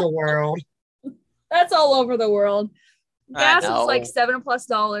all over the world. That's all over the world. Gas is like $7+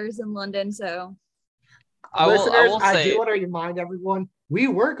 $7+ in London, so. I Listeners, will I say do want to remind everyone we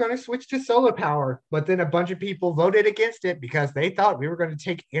were going to switch to solar power, but then a bunch of people voted against it because they thought we were going to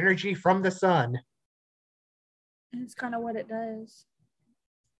take energy from the sun. It's kind of what it does.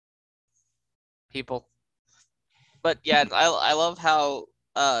 people. But yeah, I love how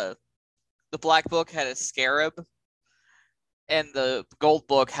the black book had a scarab and the gold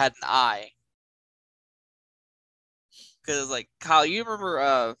book had an eye. Because like Kyle, you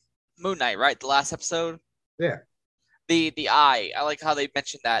remember Moon Knight, right? The last episode? Yeah. The eye. I like how they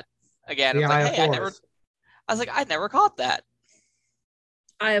mentioned that again. The I was Eye like, of hey, Horus. I never caught that.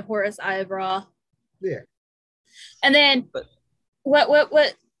 Eye of Horus, Eye of Ra. Yeah. And then But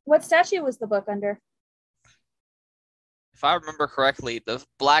what statue was the book under? if I remember correctly, the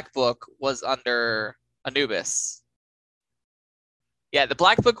black book was under Anubis. Yeah, the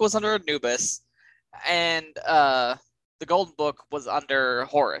black book was under Anubis, and the golden book was under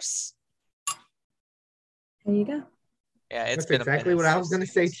Horus. There you go. Yeah, it's That's been exactly a what minute I was since going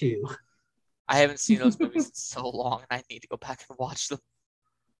to say I've seen too. those. I haven't seen those movies in so long, and I need to go back and watch them.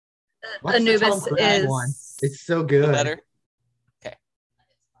 What's the Tom Anubis Cruise is one? It's so Feel good. better? Okay.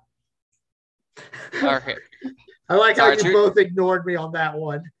 Okay. I like Sorry, how you both ignored me on that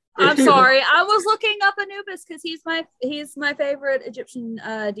one. I'm sorry. I was looking up Anubis because he's my favorite Egyptian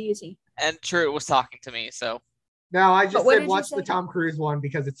deity. And True was talking to me, so No, I But just what said did you watch the say? Tom Cruise one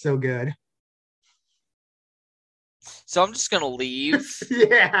because it's so good. I'm just gonna leave.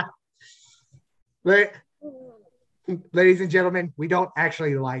 Yeah. But, ladies and gentlemen, we don't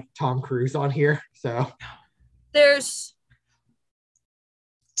actually like Tom Cruise on here, so There's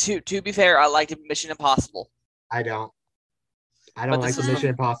To be fair, I liked Mission Impossible. I don't. I But don't like this the is- Mission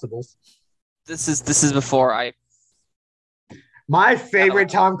Impossibles. This is before I. My favorite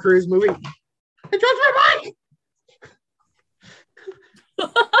Tom Cruise movie. I dropped my mic.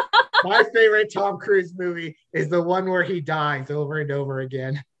 My favorite Tom Cruise movie is the one where he dies over and over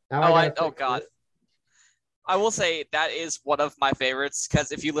again. Now gotta fix God. this. I will say that is one of my favorites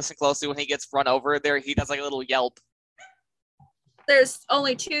because if you listen closely when he gets run over there, he does like a little yelp. there's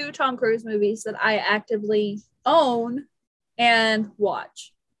only 2 Tom Cruise movies that I actively own and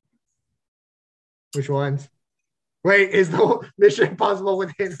watch. Which ones? Wait, is the Mission Impossible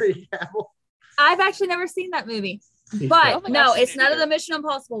with Henry Cavill? I've actually never seen that movie. don't But think no, I've seen it's it none of either. the Mission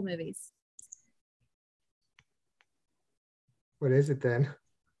Impossible movies. What is it then?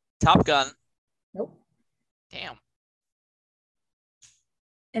 Top Gun. Nope. Damn.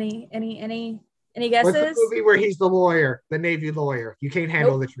 Any What's the guesses? movie where he's the lawyer, the Navy lawyer? You can't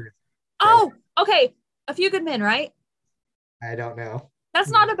handle the truth. Oh, okay. A Few Good Men, right? I don't know. That's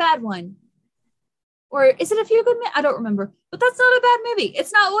not a bad one. Or is it A Few Good Men? I don't remember. But that's not a bad movie.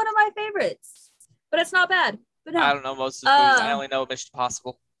 It's not one of my favorites. But it's not bad. But no, I don't know most of the movies. I only know Mission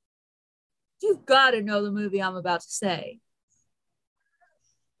Impossible. you've got to know the movie I'm about to say.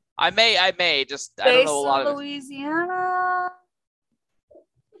 I may just I don't Based know a lot in of it. Louisiana.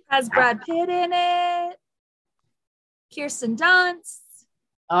 Has Brad Pitt in it. Kirsten Dunst.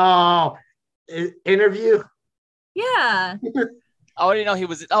 Oh, Interview. Yeah. Oh, I didn't know he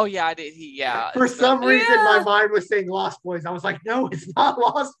was. Oh yeah, I did. Yeah. For some reason, Yeah. my mind was saying Lost Boys. I was like, no, it's not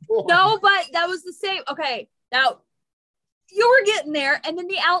Lost Boys. No, but that was the same. Okay. Now you were getting there. And then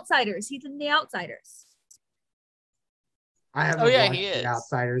The Outsiders. He's in The Outsiders. I haven't Oh, yeah, watched he The is.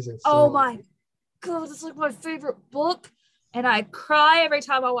 Outsiders. And Oh my God. It's like my favorite book. And I cry every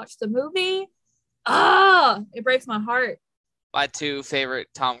time I watch the movie. Ah, it breaks my heart. My 2 favorite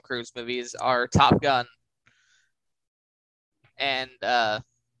Tom Cruise movies are Top Gun and I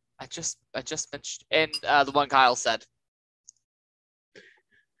just mentioned and the one Kyle said.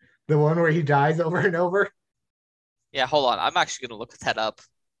 The one where he dies over and over. Yeah, hold on. I'm actually gonna look that up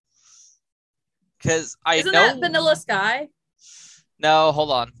because I Isn't know. that Vanilla Sky? No,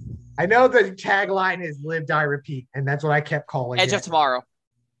 hold on. I know the tagline is "Live, Die, Repeat," and that's what I kept calling Edge it. of Tomorrow.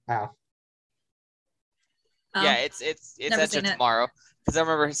 Wow. Oh, Yeah, it's never Edge seen of it. Tomorrow because I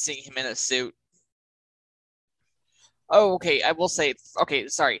remember seeing him in a suit. Oh, okay. I will say. Okay,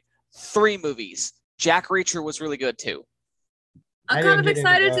 sorry. 3 movies. Jack Reacher was really good too. I I'm didn't kind of get into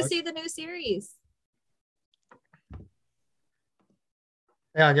excited to those. see the new series.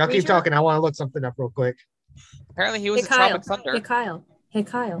 Yeah, y'all keep Reacher? talking. I want to look something up real quick. Apparently, he was Hey, in Kyle. Tropic Thunder. Hey, Kyle. Hey,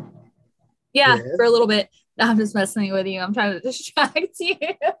 Kyle. Yeah, Yes? for a little bit. No, I'm just messing with you. I'm trying to distract you.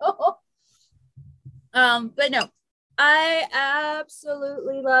 But no, I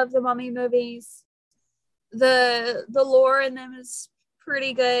absolutely love the Mummy movies. The lore in them is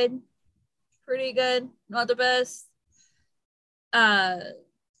pretty good. Pretty good. Not the best.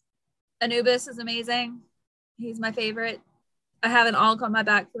 Anubis is amazing. He's my favorite. I have an Ankh on my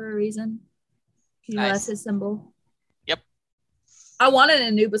back for a reason. You know, that's his symbol. Yep. I wanted an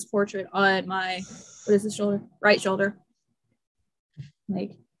Anubis portrait on my, what is the shoulder? Right shoulder.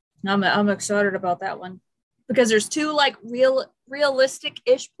 Like, I'm excited about that one. Because there's two like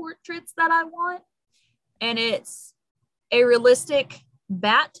realistic-ish portraits that I want. And it's a realistic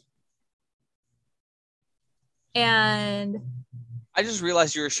bat. And I just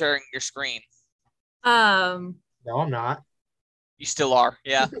realized you were sharing your screen. No, I'm not. You still are,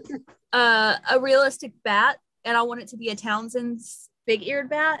 yeah. A realistic bat, and I want it to be a Townsend's big-eared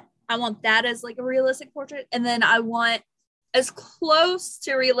bat. I want that as like a realistic portrait, and then I want as close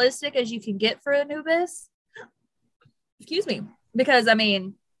to realistic as you can get for Anubis. Excuse me, because I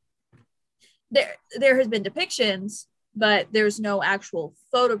mean, there has been depictions, but there's no actual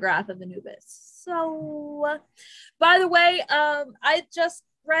photograph of Anubis. So, by the way, I just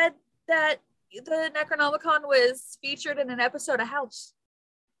read that the Necronomicon was featured in an episode of House.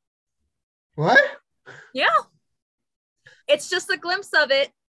 What? Yeah. It's just a glimpse of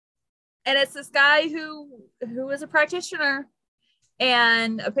it. And it's this guy who is a practitioner.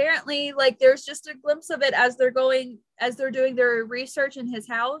 And apparently, like, there's just a glimpse of it as they're doing their research in his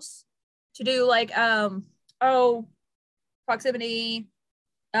house to do like proximity.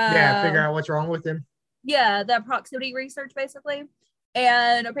 Figure out what's wrong with him. Yeah, that proximity research basically.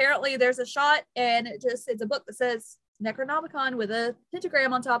 And apparently there's a shot and it's a book that says Necronomicon with a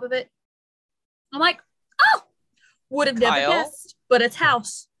pentagram on top of it. I'm like, oh, would have never guessed, but it's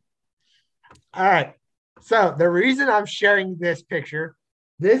House. All right. So the reason I'm sharing this picture,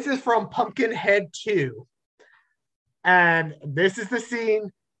 this is from Pumpkinhead 2. And this is the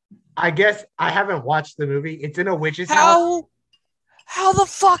scene. I guess I haven't watched the movie. It's in a witch's house. How the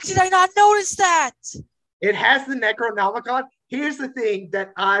fuck did I not notice that? It has the Necronomicon. Here's the thing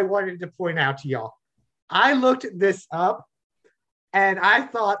that I wanted to point out to y'all. I looked this up and I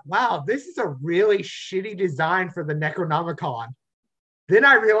thought, wow, this is a really shitty design for the Necronomicon. Then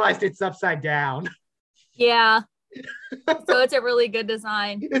I realized it's upside down. Yeah. So it's a really good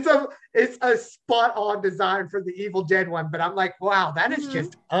design. It's a spot on design for the Evil Dead one, but I'm like, wow, that is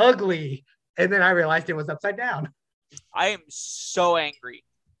just ugly. And then I realized it was upside down. I am so angry.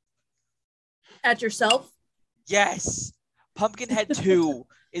 At yourself? Yes. Pumpkinhead 2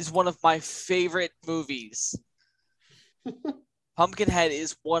 is one of my favorite movies. Pumpkinhead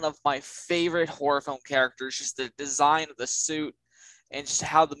is one of my favorite horror film characters. Just the design of the suit and just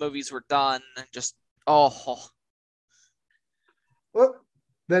how the movies were done. And just, oh. Well,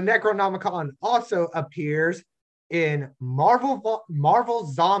 the Necronomicon also appears in Marvel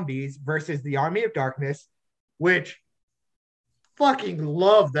Zombies versus the Army of Darkness, which fucking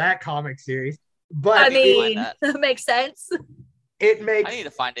love that comic series. But I mean, that makes sense. I need to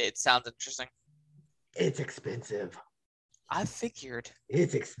find it. It sounds interesting. It's expensive. I figured.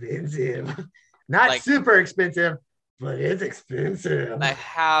 It's expensive. Not super expensive, but it's expensive. Like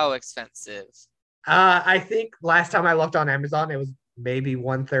how expensive? I think last time I looked on Amazon, it was maybe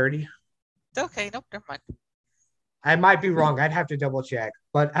 $130. Okay, nope, never mind. I might be wrong. I'd have to double check.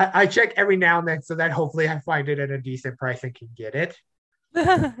 But I check every now and then so that hopefully I find it at a decent price and can get it.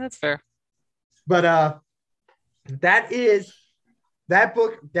 That's fair. But that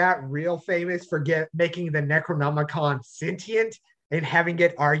book got real famous for making the Necronomicon sentient and having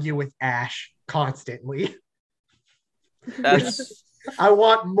it argue with Ash constantly. I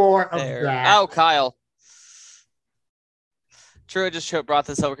want more of that. Oh, Kyle. True, just brought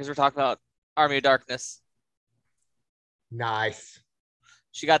this over because we're talking about Army of Darkness. Nice.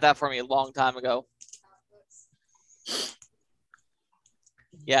 She got that for me a long time ago.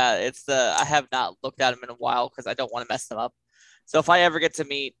 Yeah, I have not looked at them in a while because I don't want to mess them up. So if I ever get to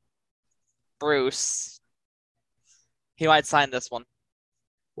meet Bruce, he might sign this one.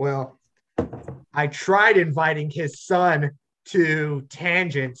 Well, I tried inviting his son to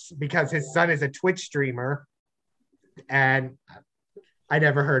Tangents because his son is a Twitch streamer, and I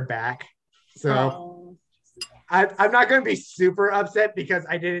never heard back. So I'm not going to be super upset because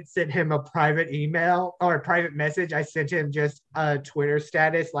I didn't send him a private email or a private message. I sent him just a Twitter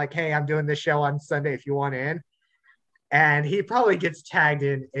status like, hey, I'm doing this show on Sunday if you want in. And he probably gets tagged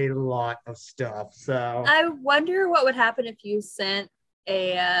in a lot of stuff. So I wonder what would happen if you sent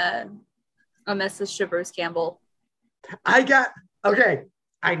a message to Bruce Campbell. I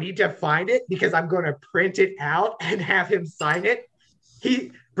need to find it because I'm going to print it out and have him sign it.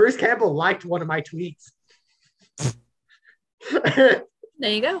 Bruce Campbell liked one of my tweets. There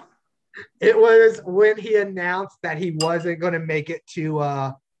you go. It was when he announced that he wasn't going to make it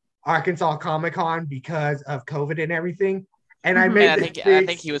to Arkansas Comic-Con because of COVID and everything. And I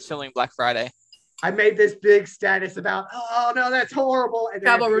think he was filming Black Friday. I made this big status about, oh no, that's horrible. And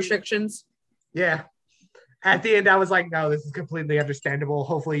travel restrictions. Yeah. At the end, I was like, no, this is completely understandable.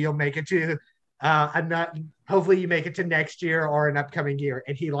 Hopefully you'll make it to hopefully you make it to next year or an upcoming year.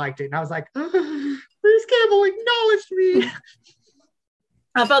 And he liked it. And I was like, Bruce Campbell acknowledged me.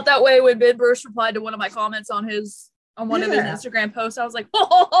 I felt that way when Ben Bruce replied to one of my comments on one of his Instagram posts. I was like,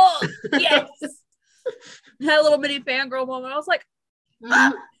 oh yes. Had a little mini fangirl moment. I was like,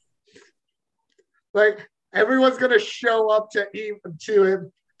 ah. Like everyone's gonna show up to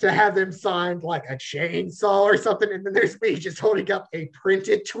him to have them signed like a chainsaw or something, and then there's me just holding up a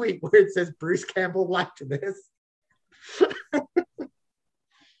printed tweet where it says Bruce Campbell liked this.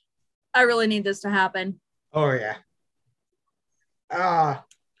 I really need this to happen. Oh yeah.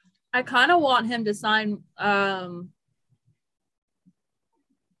 I kind of want him to sign one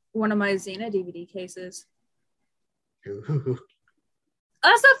of my Xena DVD cases. Ooh.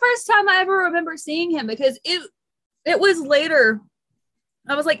 That's the first time I ever remember seeing him, because it was later.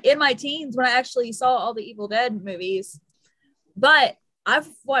 I was like in my teens when I actually saw all the Evil Dead movies. But I've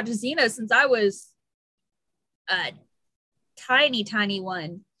watched Xena since I was a tiny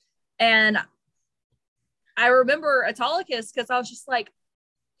one. And I remember Autolycus because I was just like,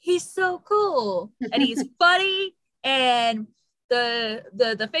 he's so cool. And he's funny. And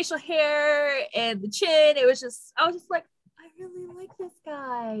the facial hair and the chin, I was just like, I really like this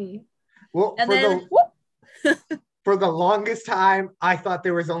guy. Well, and for the longest time, I thought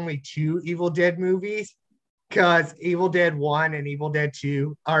there was only 2 Evil Dead movies, because Evil Dead 1 and Evil Dead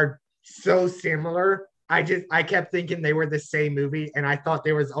 2 are so similar. I kept thinking they were the same movie, and I thought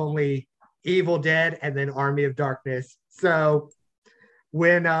there was only Evil Dead and then Army of Darkness. So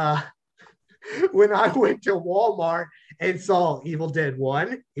when I went to Walmart and saw Evil Dead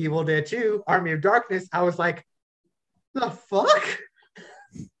 1, Evil Dead 2, Army of Darkness, I was like, the fuck?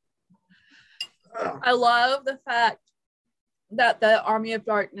 I love the fact that the Army of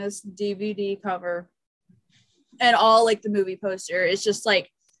Darkness DVD cover and all like the movie poster is just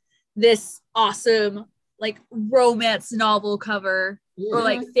like this awesome like romance novel cover or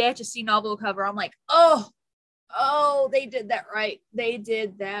like fantasy novel cover. I'm like, oh, they did that right. They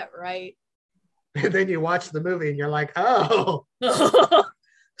did that right. And then you watch the movie and you're like, oh.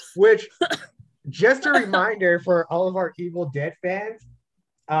 Which, just a reminder for all of our Evil Dead fans,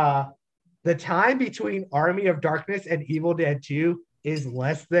 the time between Army of Darkness and Evil Dead 2 is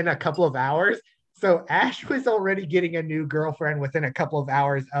less than a couple of hours. So Ash was already getting a new girlfriend within a couple of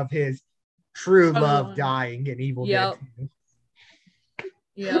hours of his true love dying in Evil Dead 2.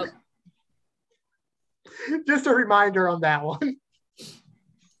 Yep. Just a reminder on that one.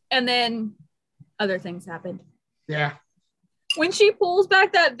 And then other things happened. Yeah. When she pulls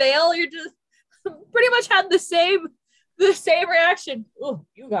back that veil, you're just pretty much had the same reaction. Oh,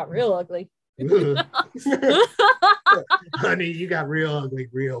 you got real ugly. Honey, you got real ugly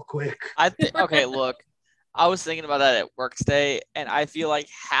real quick. Okay, look. I was thinking about that at work today, and I feel like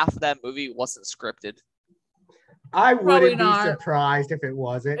half of that movie wasn't scripted. I wouldn't be surprised if it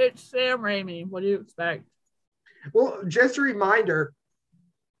wasn't. It's Sam Raimi. What do you expect? Well, just a reminder,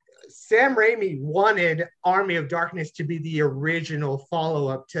 Sam Raimi wanted Army of Darkness to be the original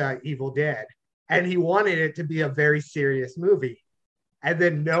follow-up to Evil Dead. And he wanted it to be a very serious movie. And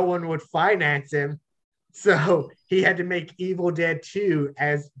then no one would finance him. So he had to make Evil Dead 2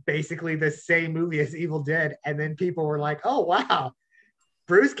 as basically the same movie as Evil Dead. And then people were like, oh, wow,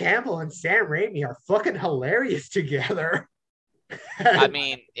 Bruce Campbell and Sam Raimi are fucking hilarious together. I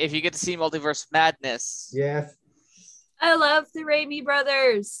mean, if you get to see Multiverse Madness. Yes. I love the Raimi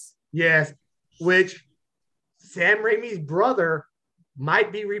brothers. Yes. Which Sam Raimi's brother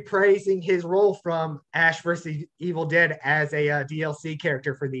might be reprising his role from Ash vs. Evil Dead as a DLC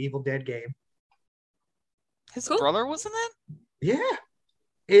character for the Evil Dead game. His brother was in it? Yeah.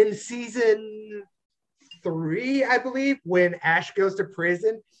 In season 3, I believe, when Ash goes to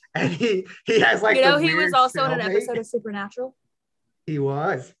prison and he has like he was also in an episode of Supernatural. He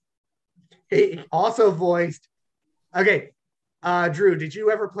was. He also voiced. Okay. Drew, did you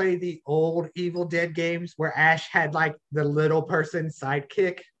ever play the old Evil Dead games where Ash had like the little person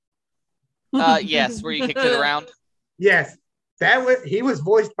sidekick? Yes, where you kicked it around. Yes, he was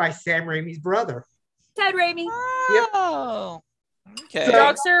voiced by Sam Raimi's brother, Ted Raimi. Oh, yep. Okay. So,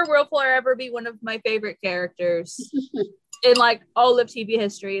 Dogster will forever be one of my favorite characters in like all of TV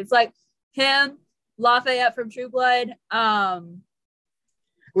history. It's like him, Lafayette from True Blood.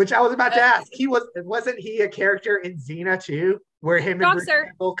 Which I was about to ask. Wasn't he a character in Xena too, where him and Bruce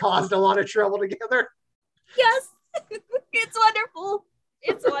Campbell caused a lot of trouble together? Yes. It's wonderful.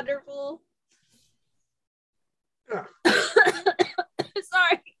 It's wonderful. Sorry,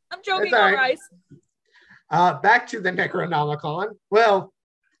 I'm joking on rice. Back to the Necronomicon. Well,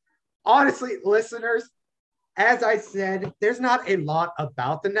 honestly, listeners, as I said, there's not a lot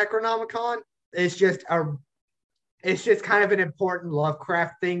about the Necronomicon. It's just kind of an important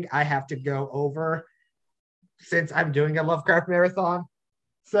Lovecraft thing I have to go over since I'm doing a Lovecraft marathon.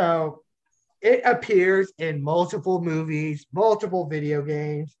 So it appears in multiple movies, multiple video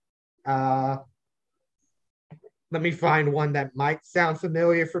games. Let me find one that might sound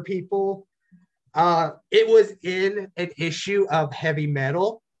familiar for people. It was in an issue of Heavy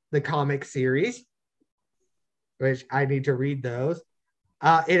Metal, the comic series, which I need to read those.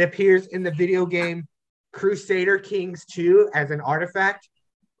 It appears in the video game Crusader Kings 2 as an artifact.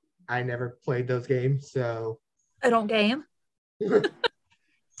 I never played those games, so I don't game.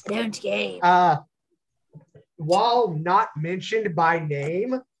 Don't game. While not mentioned by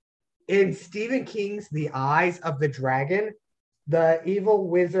name, in Stephen King's The Eyes of the Dragon, the evil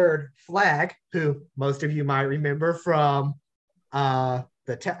wizard Flag, who most of you might remember from the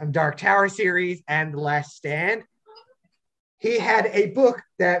Dark Tower series and The Last Stand, he had a book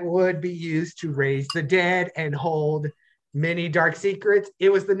that would be used to raise the dead and hold many dark secrets.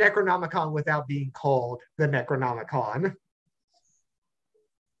 It was the Necronomicon without being called the Necronomicon.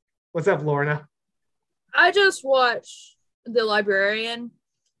 What's up, Lorna? I just watched The Librarian,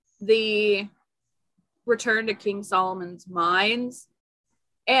 the Return to King Solomon's Mines,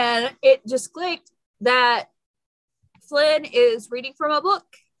 and it just clicked that Flynn is reading from a book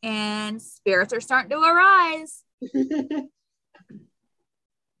and spirits are starting to arise.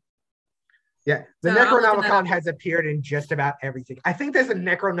 Yeah, the So Necronomicon has appeared in just about everything. I think there's a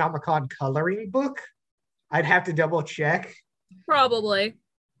Necronomicon coloring book. I'd have to double check. Probably.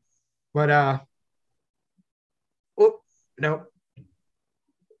 But oh, no.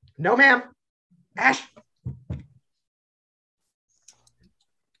 No, ma'am. Ash.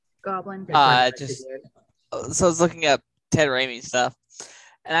 Goblin. So I was looking at Ted Raimi stuff,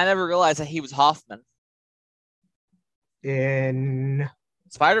 and I never realized that he was Hoffman. In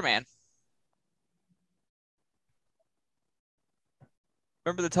Spider-Man.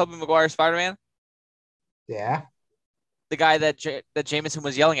 Remember the Tobey Maguire Spider-Man? Yeah. The guy that Jameson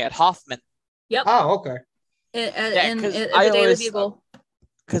was yelling at, Hoffman. Yep. Oh, okay. In the Daily Bugle.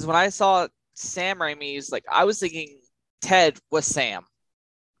 Because when I saw Sam Raimi's, I was thinking Ted was Sam.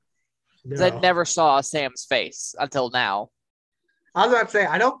 Because I never saw Sam's face until now. I was about to say,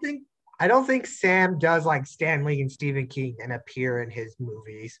 I don't think Sam does like Stan Lee and Stephen King and appear in his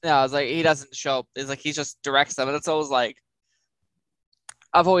movies. No, I was like, he doesn't show up. It's like he just directs them. And it's always like,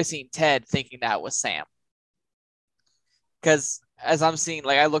 I've always seen Ted thinking that was Sam. Because as I'm seeing,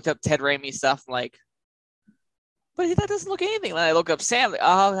 I looked up Ted Raimi stuff, I'm like, but that doesn't look anything. Then I look up Sam,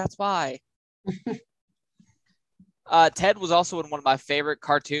 oh, that's why. Ted was also in one of my favorite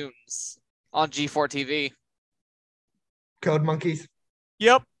cartoons on G4 TV. Code Monkeys.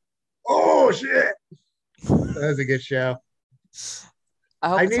 Yep. Oh, shit. That was a good show.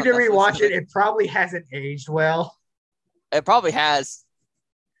 I need to rewatch it. It probably hasn't aged well. It probably has.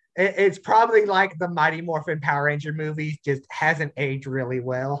 It's probably like the Mighty Morphin Power Ranger movies, just hasn't aged really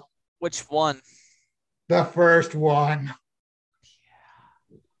well. Which one? The first one.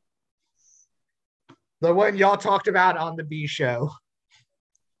 Yeah. The one y'all talked about on the B show.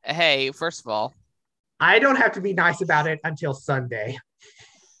 Hey, first of all, I don't have to be nice about it until Sunday.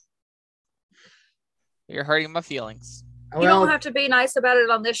 You're hurting my feelings. You don't have to be nice about it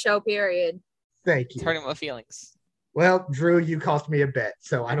on this show, period. Thank you. It's hurting my feelings. Well, Drew, you cost me a bet,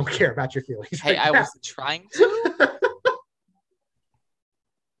 so I don't care about your feelings. Hey, I wasn't trying to.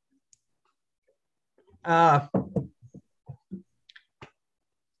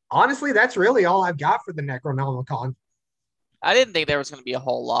 Honestly, that's really all I've got for the Necronomicon. I didn't think there was going to be a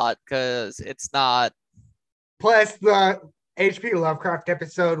whole lot because it's not. Plus, the H.P. Lovecraft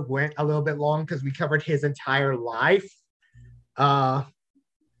episode went a little bit long because we covered his entire life.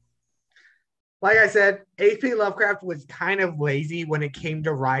 Like I said, H.P. Lovecraft was kind of lazy when it came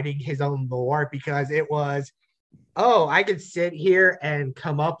to writing his own lore because it was, oh, I could sit here and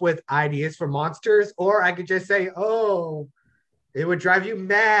come up with ideas for monsters, or I could just say, oh, it would drive you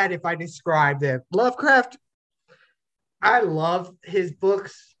mad if I described them. Lovecraft, I love his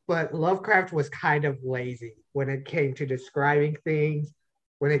books, but Lovecraft was kind of lazy when it came to describing things,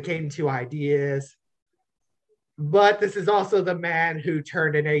 when it came to ideas. But this is also the man who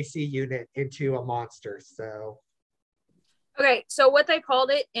turned an AC unit into a monster, so. Okay, so what they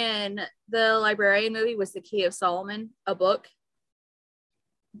called it in the Librarian movie was the Key of Solomon, a book.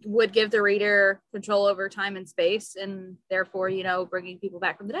 Would give the reader control over time and space, and therefore, bringing people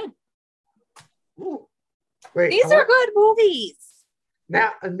back from the dead. Ooh. Wait, these are good movies.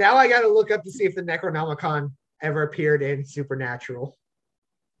 Now I got to look up to see if the Necronomicon ever appeared in Supernatural.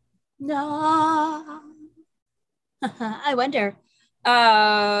 No. I wonder.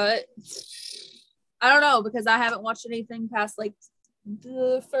 I don't know because I haven't watched anything past like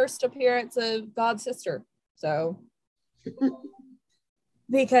the first appearance of God's sister. So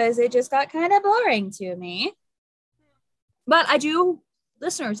because it just got kind of boring to me. But I do,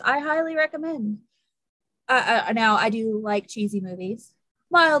 listeners, I highly recommend. Now I do like cheesy movies,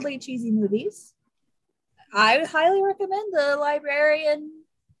 mildly cheesy movies. I highly recommend the Librarian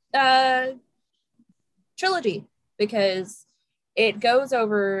trilogy because it goes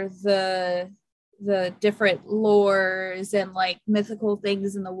over the different lores and like mythical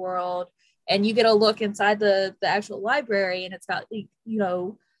things in the world, and you get a look inside the actual library, and it's got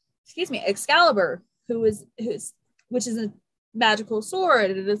Excalibur, who's which is a magical sword,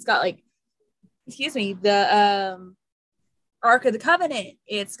 and it's got like the Ark of the Covenant.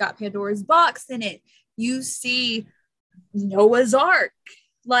 It's got Pandora's box in it. You see Noah's Ark,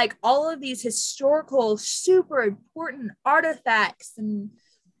 like all of these historical, super important artifacts and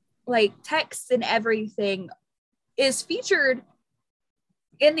like texts and everything is featured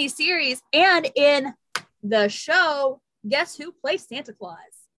in these series and in the show. Guess who plays Santa Claus?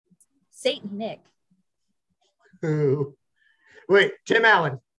 Saint Nick. Who? Wait, Tim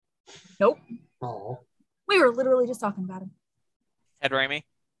Allen. Nope. Oh. We were literally just talking about him. Ted Raimi?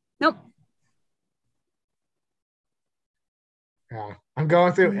 Nope. Yeah. I'm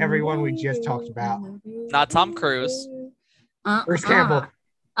going through everyone we just talked about. Not Tom Cruise. Bruce Campbell.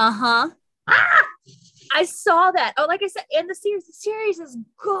 I saw that. Oh, like I said, in the series is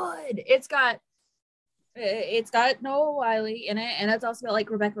good. It's got Noah Wiley in it, and it's also got like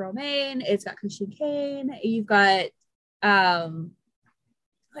Rebecca Romaine. It's got Christian Kane. You've got the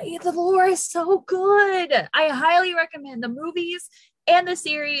lore is so good. I highly recommend the movies and the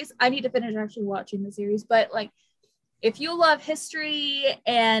series. I need to finish actually watching the series, but like if you love history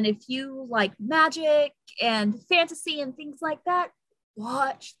and if you like magic and fantasy and things like that,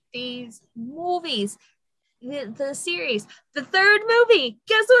 watch these movies. The series. The third movie,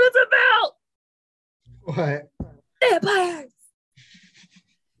 guess what it's about? What? Vampires.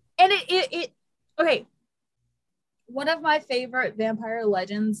 And it okay. One of my favorite vampire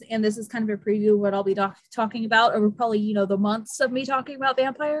legends, and this is kind of a preview of what I'll be talking about over probably, the months of me talking about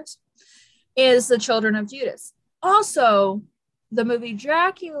vampires, is the Children of Judas. Also, the movie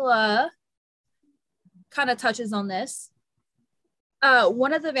Dracula kind of touches on this.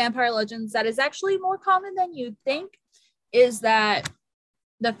 One of the vampire legends that is actually more common than you'd think is that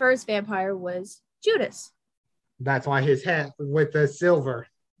the first vampire was Judas. That's why his hat with the silver.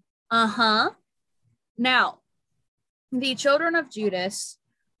 Now, the Children of Judas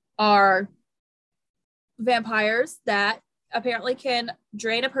are vampires that apparently can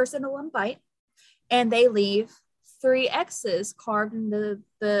drain a person in one bite, and they leave 3 X's carved in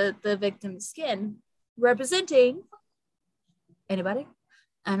the victim's skin, representing anybody?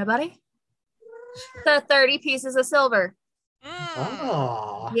 The 30 pieces of silver.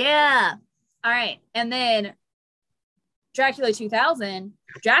 Oh. Yeah. All right. And then Dracula 2000,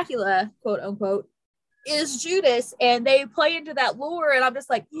 Dracula, quote unquote, is Judas, and they play into that lore, and I'm just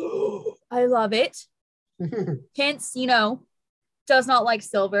like, oh, I love it. Hence, does not like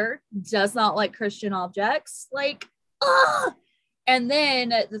silver, does not like Christian objects, like, And then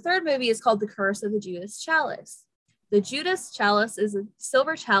the third movie is called The Curse of the Judas Chalice. The Judas Chalice is a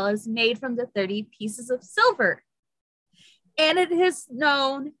silver chalice made from the 30 pieces of silver. And it is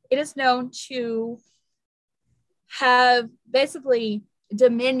known to have basically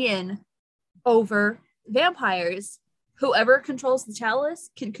dominion over vampires. Whoever controls the chalice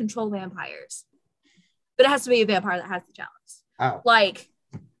can control vampires. But it has to be a vampire that has the chalice. Oh. Like,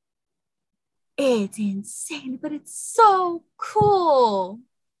 it's insane, but it's so cool.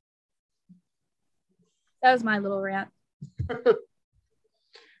 That was my little rant.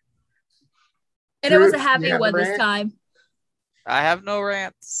 And it was a happy one this time. I have no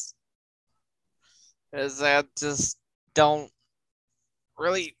rants. Because I just don't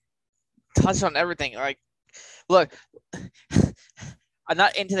really touch on everything. Like, look, I'm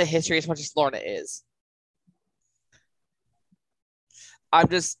not into the history as much as Lorna is. I'm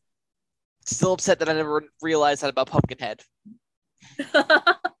just still upset that I never realized that about Pumpkinhead.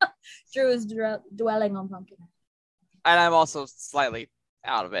 Drew is dwelling on Pumpkinhead. And I'm also slightly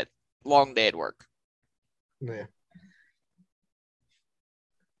out of it. Long day at work. Yeah.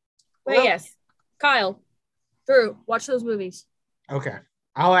 But yes, Kyle, Drew, watch those movies. Okay.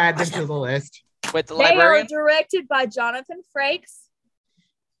 I'll add them to the list. With the They librarian? are directed by Jonathan Frakes.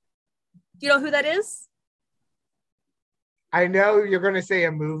 Do you know who that is? I know you're going to say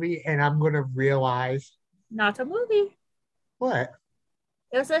a movie, and I'm going to realize. Not a movie. What?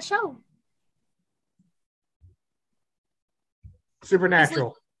 It was a show.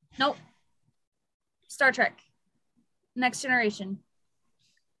 Supernatural. Nope. Star Trek. Next Generation.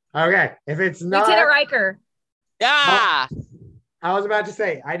 Okay, if it's not, Lieutenant Riker. Yeah. I was about to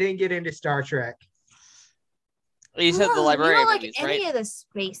say I didn't get into Star Trek. You said the You librarian don't like movies, any right? of the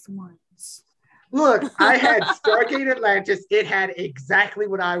space ones. Look, I had Stargate Atlantis. It had exactly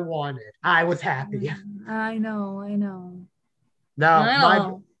what I wanted. I was happy. I know.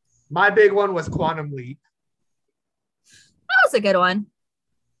 No, my big one was Quantum Leap. That was a good one.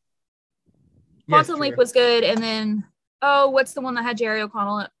 Yes, Quantum Leap true. was good. And then, what's the one that had Jerry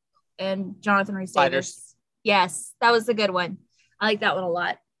O'Connell and Jonathan Rhys Davis? Yes, that was a good one. I like that one a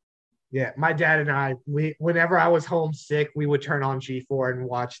lot. Yeah, my dad and I, whenever I was homesick, we would turn on G4 and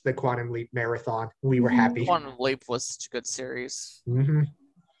watch the Quantum Leap marathon. We were happy. Quantum Leap was a good series. Mm-hmm.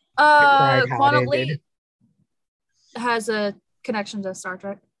 I cried how it Quantum ended. Leap has a connection to Star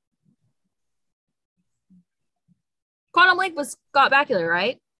Trek. Quantum Leap was Scott Bakula,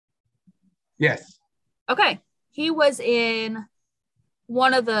 right? Yes. Okay. He was the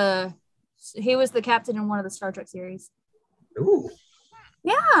captain in one of the Star Trek series. Ooh.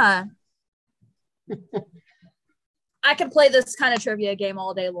 Yeah. I can play this kind of trivia game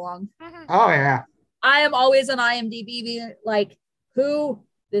all day long. Oh, yeah. I am always on IMDb being like, who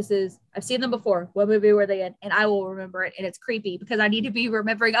this is. I've seen them before. What movie were they in? And I will remember it. And it's creepy because I need to be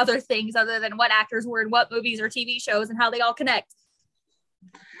remembering other things other than what actors were in what movies or TV shows and how they all connect.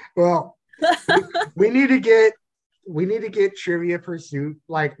 Well, we need to get Trivia Pursuit,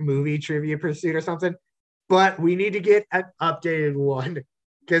 like movie Trivia Pursuit or something. But we need to get an updated one.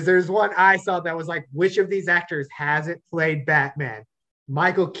 Because there's one I saw that was like, which of these actors hasn't played Batman?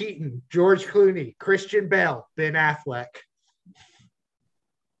 Michael Keaton, George Clooney, Christian Bale, Ben Affleck.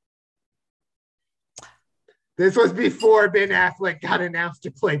 This was before Ben Affleck got announced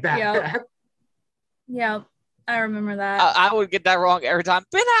to play Batman. Yeah, I remember that. I would get that wrong every time.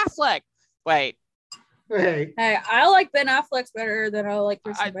 Ben Affleck. Wait. Hey, I like Ben Affleck's better than I like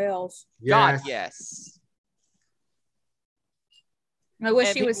Christian Bale's. God, yes. yes. I wish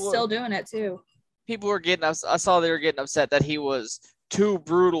And he was people still doing it too. People were getting us. I saw they were getting upset that he was too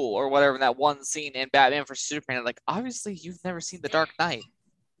brutal or whatever in that one scene in Batman vs Superman. Like, obviously, you've never seen The Dark Knight.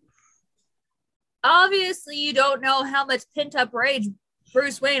 Obviously, you don't know how much pent-up rage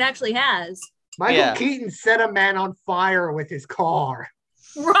Bruce Wayne actually has. Michael Keaton set a man on fire with his car.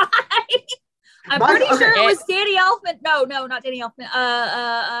 Right. I'm pretty sure it was Danny Elfman. No, not Danny Elfman.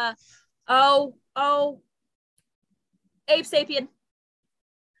 Abe Sapien.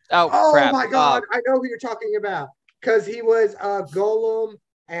 Oh crap. my God. I know who you're talking about. Because he was Golem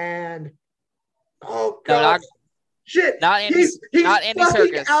and God. Shit. He's not Andy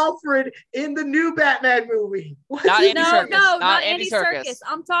fucking Serkis. Alfred in the new Batman movie. Not Andy Serkis. No, not Andy Serkis.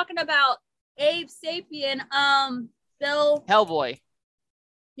 I'm talking about Abe Sapien. Bill Hellboy.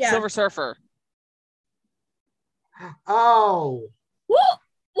 Yeah. Silver Surfer. Oh.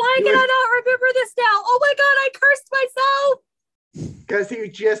 Why can I not remember this now? Oh my God, I cursed myself. Because he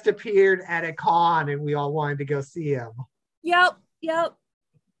just appeared at a con and we all wanted to go see him. Yep.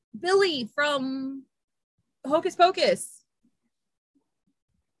 Billy from Hocus Pocus.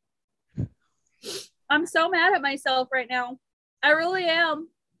 I'm so mad at myself right now. I really am.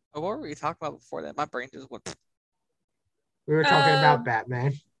 What were we talking about before that? My brain just went. We were talking about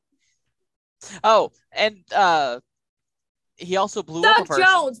Batman. Oh, and he also blew Doug up a person.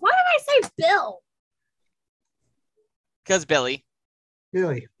 Jones. Why did I say Bill? Because Billy.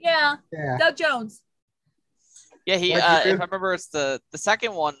 Yeah. Doug Jones. Yeah, he. If I remember, it's the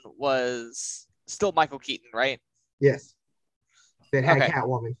second one was still Michael Keaton, right? Yes. That had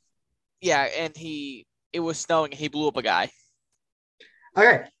Catwoman. Yeah, and it was snowing and he blew up a guy.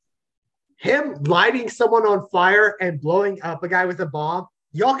 Okay. Him lighting someone on fire and blowing up a guy with a bomb,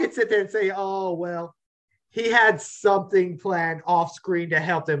 y'all could sit there and say, oh, well, he had something planned off screen to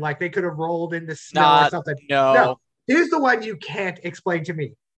help them. Like they could have rolled in the snow or something. No. Here's the one you can't explain to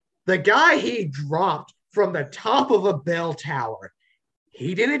me. The guy he dropped from the top of a bell tower,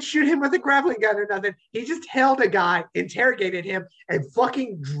 he didn't shoot him with a grappling gun or nothing. He just held a guy, interrogated him, and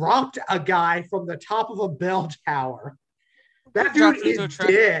fucking dropped a guy from the top of a bell tower. That dude is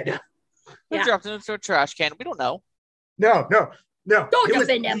dead. Who dropped him into a trash can? We don't know. No. Don't it was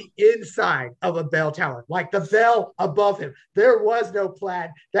defend him. The inside of a bell tower, like the bell above him. There was no plan.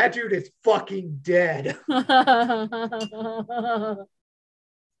 That dude is fucking dead. And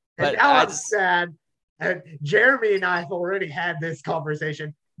now I'm sad. And Jeremy and I have already had this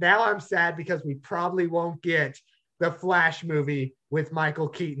conversation. Now I'm sad because we probably won't get the Flash movie with Michael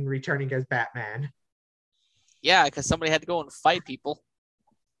Keaton returning as Batman. Yeah, because somebody had to go and fight people.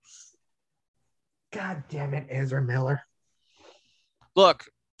 God damn it, Ezra Miller. Look,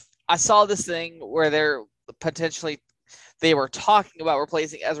 I saw this thing where they were talking about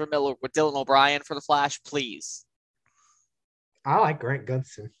replacing Ezra Miller with Dylan O'Brien for the Flash. Please. I like Grant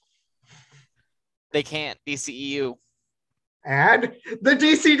Gustin. They can't. DCEU. And the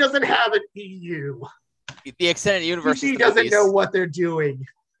DC doesn't have an EU. The extended universe. DC doesn't know what they're doing.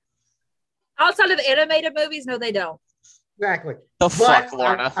 Outside of the animated movies, no, they don't. Exactly. Fuck,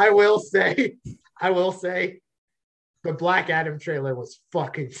 Lorna. I will say, the Black Adam trailer was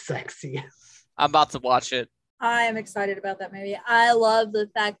fucking sexy. I'm about to watch it. I am excited about that movie. I love the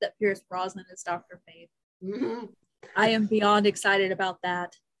fact that Pierce Brosnan is Dr. Fate. Mm-hmm. I am beyond excited about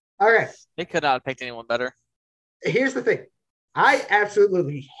that. All right. They could not have picked anyone better. Here's the thing. I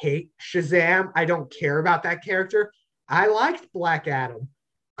absolutely hate Shazam. I don't care about that character. I liked Black Adam.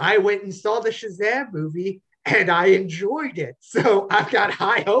 I went and saw the Shazam movie and I enjoyed it. So I've got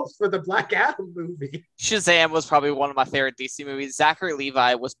high hopes for the Black Adam movie. Shazam was probably one of my favorite DC movies. Zachary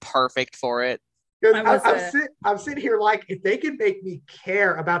Levi was perfect for it. I'm sitting here like, if they can make me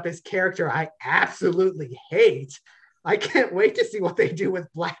care about this character I absolutely hate, I can't wait to see what they do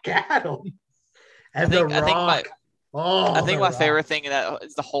with Black Adam. And I think my favorite thing in that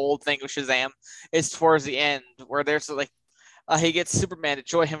is the whole thing with Shazam is towards the end where there's like he gets Superman to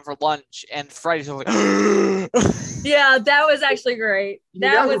join him for lunch, and Friday's like, yeah, that was actually great.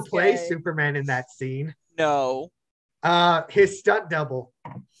 That was who plays Superman in that scene? No, his stunt double.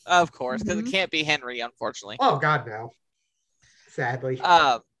 Of course, because it can't be Henry, unfortunately. Oh God, no. Sadly.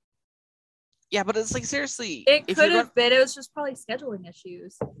 Yeah, but it's like seriously. It could have been. It was just probably scheduling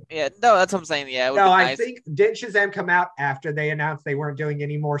issues. Yeah, no, that's what I'm saying. Yeah, I think didn't Shazam come out after they announced they weren't doing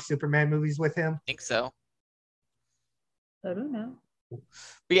any more Superman movies with him? I think so. I don't know. But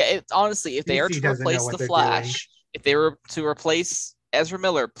yeah, honestly, if they are to replace the Flash, if they were to replace Ezra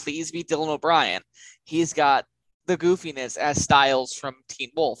Miller, please be Dylan O'Brien. He's got the goofiness as Styles from Teen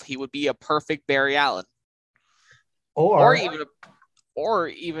Wolf. He would be a perfect Barry Allen. Or even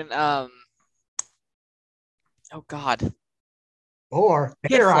oh God. Or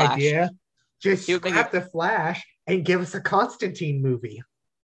better idea, just scrap the Flash and give us a Constantine movie.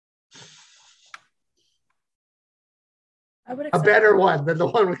 A better one than the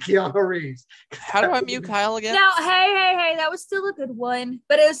one with Keanu Reeves. How do I mute Kyle again? Now, hey, that was still a good one,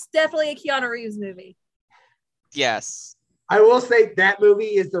 but it was definitely a Keanu Reeves movie. Yes. I will say that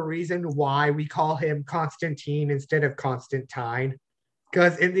movie is the reason why we call him Constantine instead of Constantine.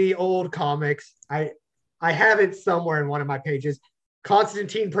 Because in the old comics, I have it somewhere in one of my pages,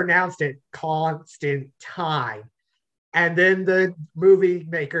 Constantine pronounced it Constantine. And then the movie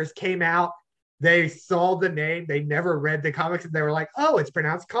makers came out, they saw the name, they never read the comics, and they were like, oh, it's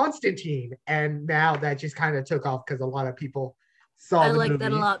pronounced Constantine. And now that just kind of took off because a lot of people saw the movie. I like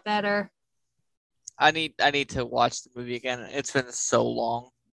that a lot better. I need to watch the movie again. It's been so long.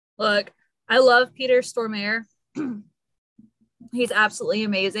 Look, I love Peter Stormare. He's absolutely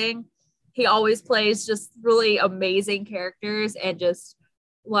amazing. He always plays just really amazing characters and just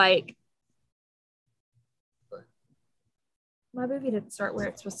like my movie didn't start where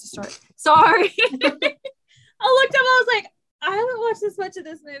it's supposed to start. Sorry. I looked up, I was like, I haven't watched this much of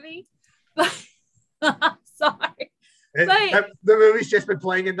this movie. But sorry. The movie's just been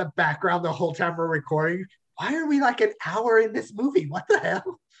playing in the background the whole time we're recording. Why are we like an hour in this movie? What the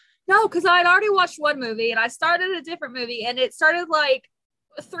hell? No, because I'd already watched one movie and I started a different movie and it started like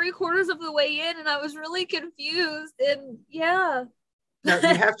 3/4 of the way in and I was really confused. And yeah. No, you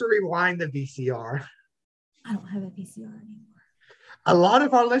have to rewind the VCR. I don't have a VCR anymore. A lot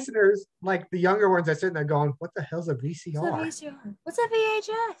of our listeners, like the younger ones, are sitting there going, what the hell's a VCR? What's a VCR? What's a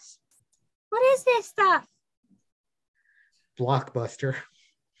VHS? What is this stuff? Blockbuster.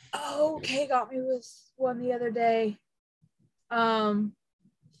 Oh, Kay got me with one the other day. No,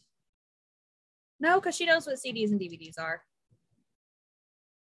 because she knows what CDs and DVDs are.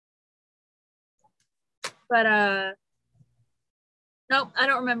 But nope, I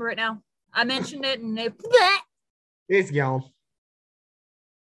don't remember it now. I mentioned it and it's gone.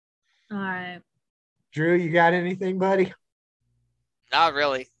 All right. Drew, you got anything, buddy? Not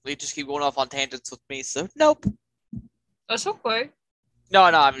really. We just keep going off on tangents with me, so nope. That's okay. No,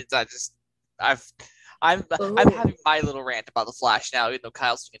 I mean I'm having my little rant about the Flash now, even though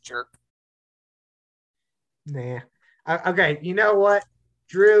Kyle's being a jerk. Nah. Okay, you know what?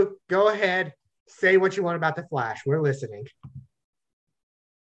 Drew, go ahead. Say what you want about the Flash. We're listening.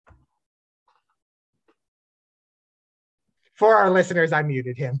 For our listeners, I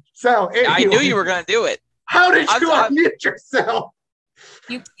muted him. So anyway, I knew you were going to do it. How did you unmute yourself?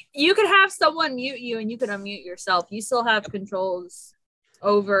 You could have someone mute you and you could unmute yourself. You still have controls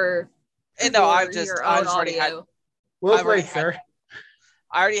over And no, for your own audio. Well I've already played, sir.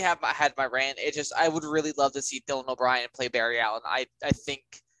 I already had my rant. It just I would really love to see Dylan O'Brien play Barry Allen. I think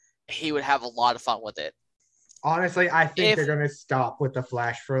he would have a lot of fun with it. Honestly, I think they're going to stop with the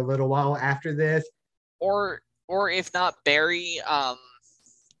Flash for a little while after this. Or if not Barry, God,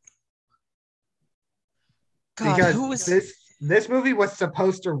 because who was this movie was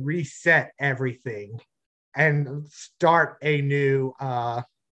supposed to reset everything and start a new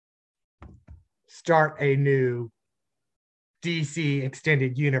DC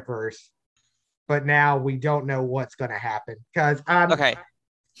extended universe. But now we don't know what's going to happen because okay.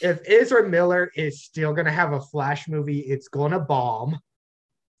 If Ezra Miller is still going to have a Flash movie, it's going to bomb.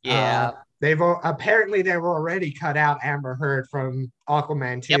 Yeah. They've already cut out Amber Heard from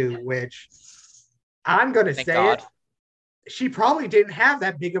Aquaman 2, which I'm going to say God. it. She probably didn't have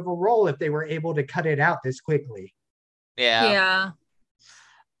that big of a role if they were able to cut it out this quickly. Yeah.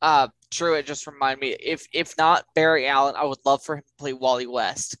 True. It just reminded me, if not Barry Allen, I would love for him to play Wally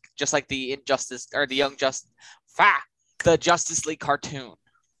West, just like the the Justice League cartoon.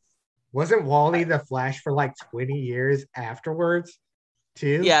 Wasn't Wally the Flash for like 20 years afterwards,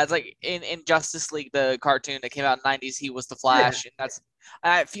 too? Yeah, it's like in Justice League, the cartoon that came out in the 90s, he was the Flash, and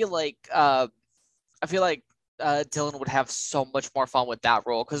I feel like Dylan would have so much more fun with that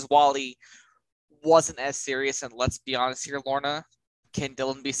role because Wally wasn't as serious. And let's be honest here, Lorna, can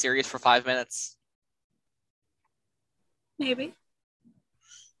Dylan be serious for 5 minutes? Maybe.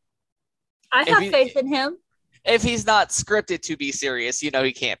 I have faith in him. If he's not scripted to be serious, he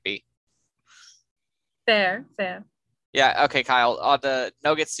can't be. Fair. Yeah, okay, Kyle. On the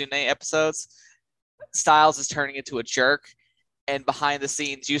No Getsune episodes, Styles is turning into a jerk, and behind the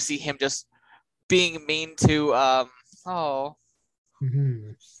scenes, you see him just being mean to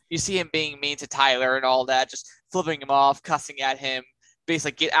you see him being mean to Tyler and all that, just flipping him off, cussing at him,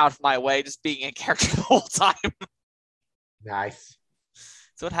 basically get out of my way, just being in character the whole time. Nice.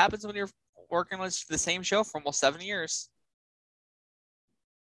 So what happens when you're working on the same show for almost 7 years?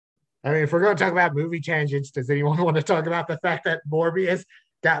 I mean, if we're going to talk about movie tangents, does anyone want to talk about the fact that Morbius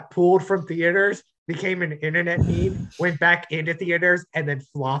got pulled from theaters, became an internet meme, went back into theaters, and then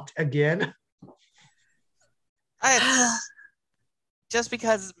flopped again? Just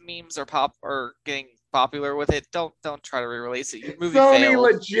because memes are getting popular with it, don't try to re-release it. Your movie Sony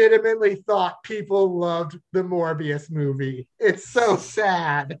failed. legitimately thought people loved the Morbius movie. It's so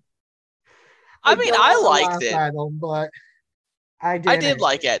sad. I mean, I liked it. Them, but I did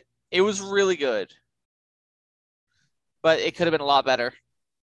like it. It was really good. But it could have been a lot better.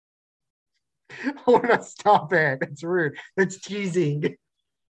 I want to stop it. It's rude. It's teasing.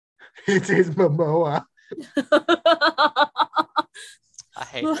 It's his Momoa. I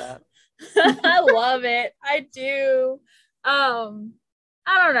hate that. I love it. I do. I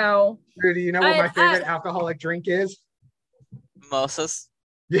don't know. Do you know what my favorite alcoholic drink is? Mimosas.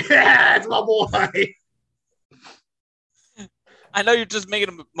 Yeah, it's my boy. I know you're just making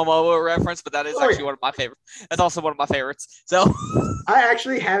a Momoa reference, but that is actually one of my favorites. That's also one of my favorites. So I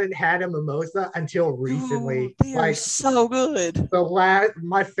actually haven't had a mimosa until recently. They are so good.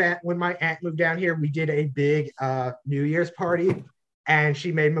 When my aunt moved down here, we did a big New Year's party, and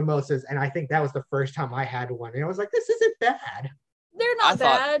she made mimosas, and I think that was the first time I had one, and I was like, "This isn't bad." They're not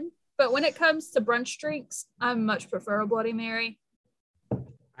bad, but when it comes to brunch drinks, I much prefer a Bloody Mary.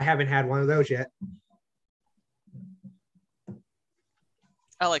 I haven't had one of those yet.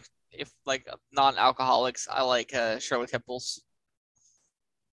 I like non-alcoholics. I like Shirley Temple's.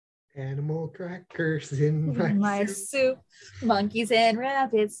 Animal crackers in my soup. Monkeys and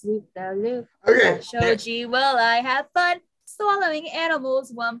rabbits loop the loop. Okay. Shoji, will I have fun swallowing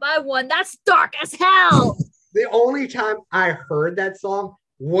animals one by one? That's dark as hell. The only time I heard that song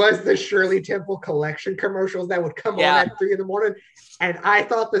was the Shirley Temple collection commercials that would come on at 3 a.m. And I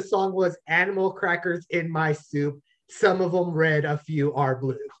thought the song was Animal Crackers in My Soup. Some of them red, a few are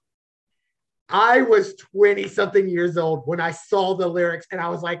blue. I was 20-something years old when I saw the lyrics and I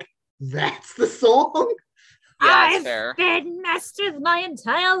was like, that's the song? Yeah, I've been masters my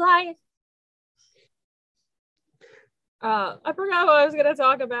entire life. I forgot what I was going to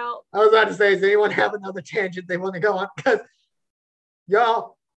talk about. I was about to say, does anyone have another tangent they want to go on? Because,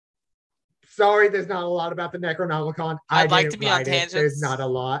 y'all, sorry, there's not a lot about the Necronomicon. I'd like to be on tangents. There's not a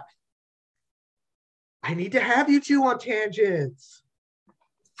lot. I need to have you two on tangents.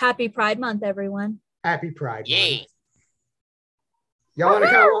 Happy Pride Month, everyone. Happy Pride Month. Y'all want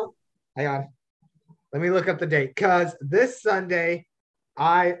to come on? Hang on. Let me look up the date. Because this Sunday,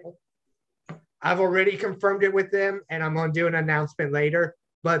 I've already confirmed it with them, and I'm going to do an announcement later.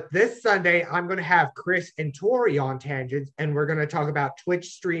 But this Sunday, I'm going to have Chris and Tori on Tangents, and we're going to talk about Twitch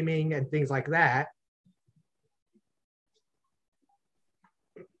streaming and things like that.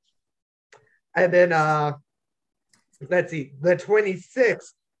 And then, let's see, the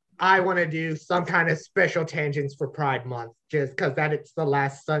 26th, I want to do some kind of special Tangents for Pride Month, just because that it's the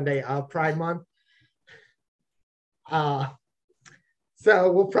last Sunday of Pride Month.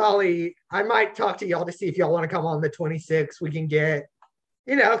 So we'll probably, I might talk to y'all to see if y'all want to come on the 26th. We can get,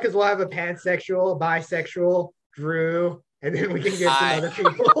 because we'll have a pansexual, a bisexual, Drew, and then we can get some other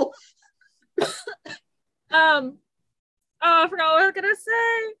people. Oh, I forgot what I was gonna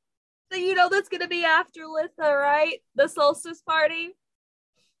say. So that's gonna be after Litha, right? The solstice party.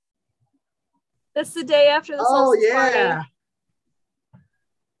 That's the day after the solstice party.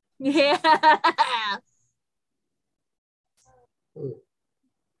 Yeah.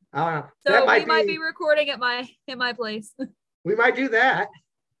 So we might be recording at my place. We might do that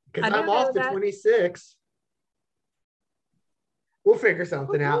because I'm off the 26th. We'll figure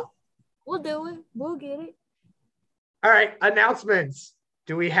something out. We'll do it. We'll get it. All right, announcements.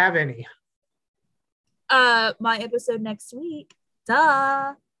 Do we have any? My episode next week.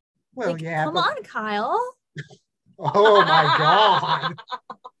 Duh. Well, yeah. Come on, Kyle. Oh my God.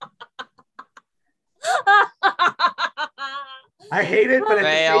 I hate it, but at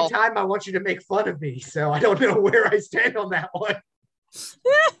the same time, I want you to make fun of me, so I don't know where I stand on that one.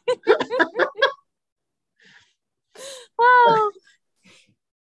 Well,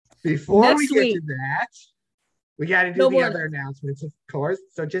 before we get to that, we got to do the other announcements, of course.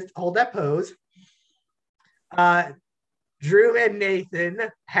 So just hold that pose. Drew and Nathan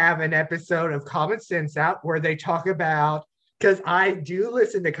have an episode of Common Sense out where they talk about, because I do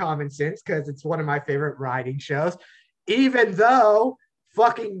listen to Common Sense because it's one of my favorite writing shows, even though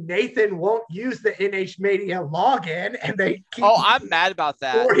fucking Nathan won't use the NH Media login and they keep I'm mad about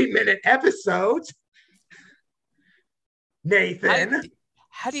that. 40-minute episodes. Nathan.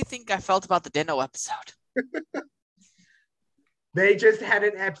 How do you think I felt about the Dino episode? They just had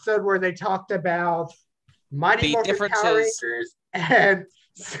an episode where they talked about Mighty Morphin Power Rangers and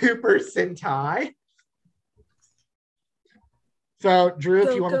Super Sentai. So, Drew,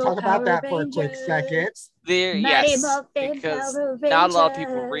 if you want to talk about that for a quick second. Yes, because not a lot of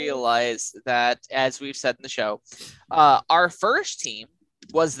people realize that, as we've said in the show, our first team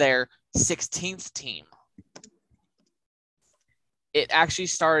was their 16th team. It actually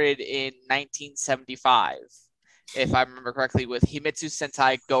started in 1975, if I remember correctly, with Himitsu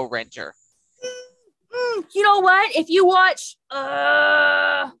Sentai Go Ranger. You know what? If you watch,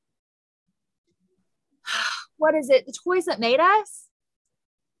 what is it? The Toys That Made Us?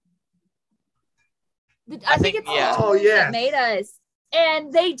 I think it's the Toys That Made Us.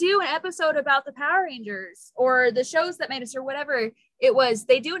 And they do an episode about the Power Rangers or the shows that made us or whatever it was.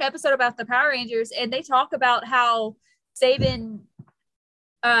 They do an episode about the Power Rangers and they talk about how Saban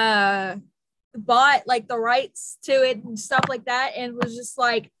bought like the rights to it and stuff like that and was just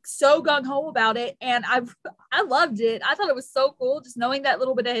like so gung-ho about it, and I loved it. I thought it was so cool just knowing that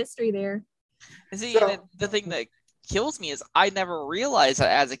little bit of history there. See, the thing that kills me is I never realized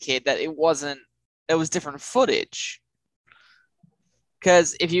as a kid that it was different footage,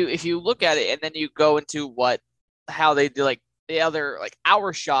 because if you look at it and then you go into how they do like the other like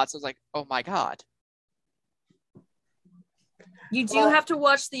hour shots, I was like, oh my God. You do have to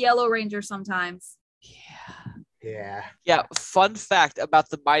watch the Yellow Ranger sometimes. Yeah. Fun fact about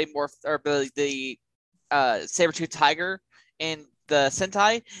the Mighty Morph or the Saber-tooth tiger in the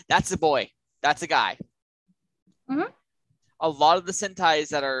Sentai, that's a boy. That's a guy. Mm-hmm. A lot of the Sentais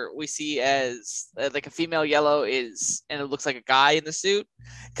that we see as like a female yellow and it looks like a guy in the suit,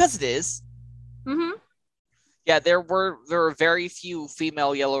 because it is. Mm-hmm. Yeah, there were very few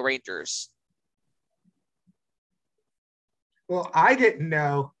female Yellow Rangers. Well, I didn't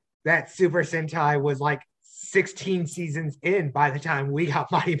know that Super Sentai was like 16 seasons in by the time we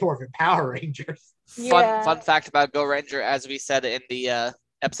got Mighty Morphin Power Rangers. Fun fact about Go Ranger, as we said in the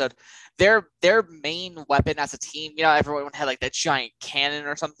episode, their main weapon as a team, everyone had like that giant cannon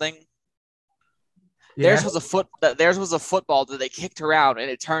or something. Yeah. Theirs was a football that they kicked around and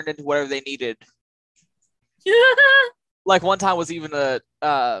it turned into whatever they needed. Like one time was even a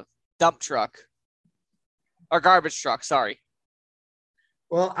dump truck or garbage truck. Sorry.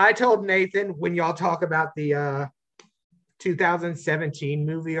 Well, I told Nathan when y'all talk about the 2017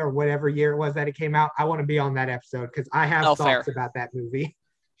 movie or whatever year it was that it came out, I want to be on that episode because I have thoughts about that movie.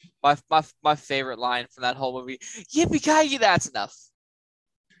 My favorite line from that whole movie, yippee-ki-yay, that's enough.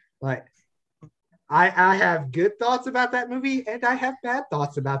 But I have good thoughts about that movie and I have bad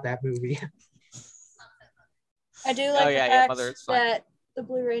thoughts about that movie. I do like the fact that the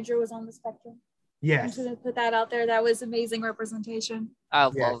Blue Ranger was on the spectrum. I'm Yes. just gonna put that out there. That was amazing representation. I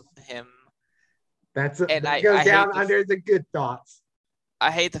Yes. love him. That I goes hate down under the good thoughts.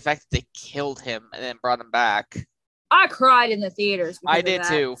 I hate the fact that they killed him and then brought him back. I cried in the theaters. because I of did that.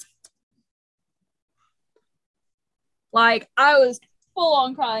 too. Like, I was full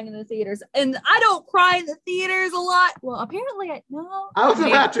on crying in the theaters. And I don't cry in the theaters a lot. Well, apparently no. I was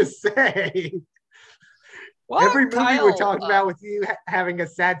about to say, What? every movie Kyle, we're talking about with you having a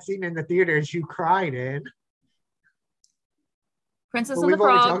sad scene in the theaters, you cried in. Princess But and the we've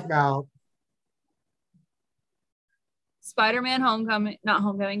only Frog, talked about Spider-Man Homecoming, not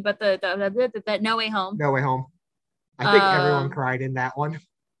Homecoming, but the No Way Home. No Way Home. I think everyone cried in that one.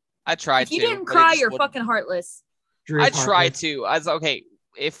 I tried to. If you didn't but it cry, just you're wouldn't. fucking heartless. Drew's I tried heartless. to. I was okay.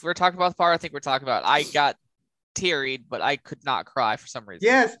 If we're talking about the part I think we're talking about, I got tearied, but I could not cry for some reason.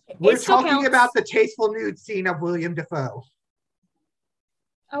 Yes, we're still talking counts. about the tasteful nude scene of William Dafoe.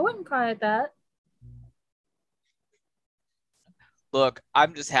 I wouldn't cry at that. Oh, Look,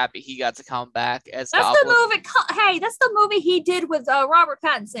 I'm just happy he got to come back as That's Goblin. the movie. Hey, that's the movie he did with Robert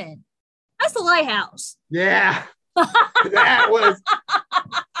Pattinson. That's The Lighthouse. Yeah, that was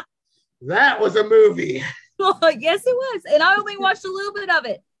a movie. Yes, it was. And I only watched a little bit of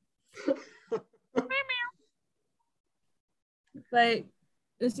it. But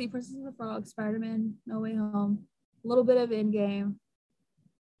let's see, Princess and the Frog, Spider-Man, No Way Home, a little bit of Endgame.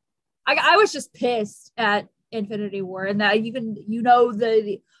 I was just pissed at Infinity War, and that I didn't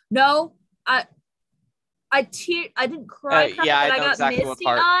cry, yeah, I but I know got exactly what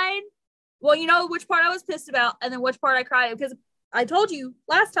part. misty-eyed. Well, you know which part I was pissed about, and then which part I cried, because I told you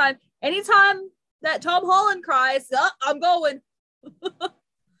last time, anytime that Tom Holland cries, I'm going.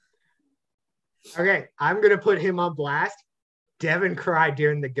 Okay, I'm gonna put him on blast. Devin cried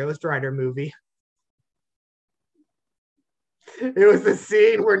during the Ghost Rider movie. It was the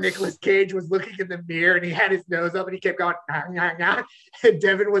scene where Nicolas Cage was looking in the mirror and he had his nose up and he kept going, nah, nah, nah. And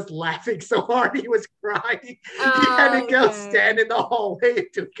Devin was laughing so hard he was crying. He had to go stand in the hallway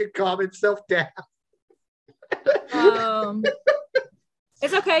until he could calm himself down.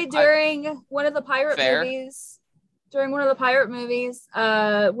 It's okay. During one of the pirate movies,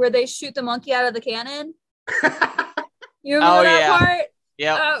 where they shoot the monkey out of the cannon. You remember that part?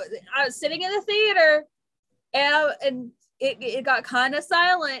 Yeah. I was sitting in the theater, and it got kind of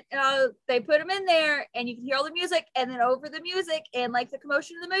silent, and they put him in there, and you can hear all the music, and then over the music and like the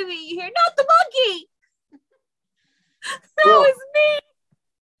commotion of the movie, you hear "Not the monkey." That was me.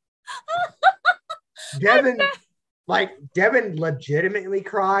 Devin legitimately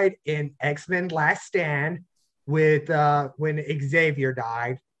cried in X-Men Last Stand with when Xavier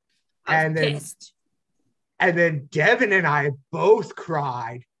died. And then Devin and I both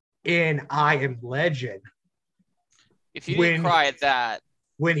cried in I Am Legend. If you didn't cry at that.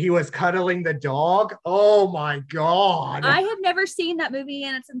 When he was cuddling the dog, oh my God. I have never seen that movie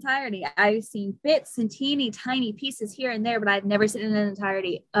in its entirety. I've seen bits and teeny tiny pieces here and there, but I've never seen it in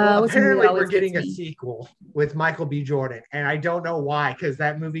entirety. Apparently we're getting a sequel with Michael B. Jordan, and I don't know why, because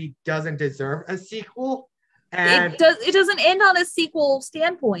that movie doesn't deserve a sequel. And it doesn't end on a sequel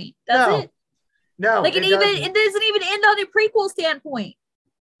standpoint, does it? No. Like it doesn't even end on a prequel standpoint.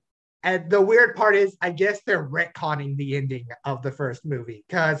 And the weird part is, I guess they're retconning the ending of the first movie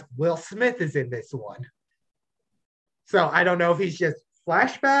because Will Smith is in this one. So I don't know if he's just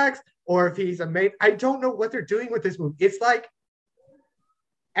flashbacks or if he's I don't know what they're doing with this movie. It's like,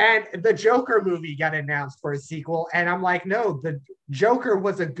 and the Joker movie got announced for a sequel, and I'm like, no, the Joker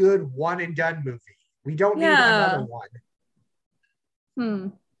was a good one and done movie. We don't need another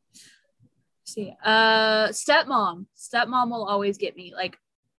one. See, Stepmom will always get me, like,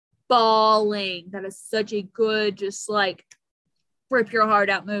 bawling. That is such a good, just like rip your heart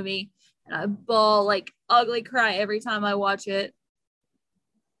out movie, and I bawl, like ugly cry every time I watch it.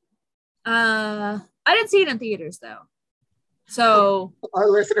 I didn't see it in theaters though, so our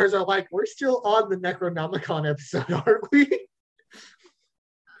listeners are like, we're still on the Necronomicon episode, aren't we? Of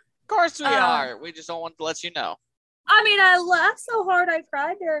course we are. We just don't want to let you know. I mean, I laughed so hard I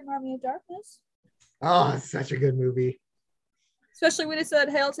cried during Army of Darkness. Oh, it's such a good movie. Especially when he said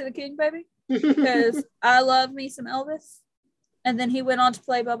 "Hail to the King, baby," because I love me some Elvis. And then he went on to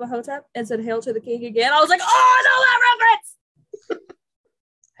play Bubba Hotep and said "Hail to the King" again. I was like, "Oh, no, that reference!"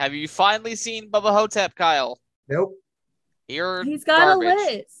 Have you finally seen Bubba Hotep, Kyle? Nope. He's got a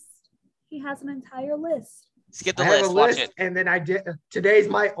list. He has an entire list. Skip the list. Watch it. And then today's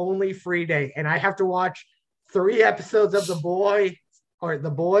my only free day, and I have to watch 3 episodes of The Boys,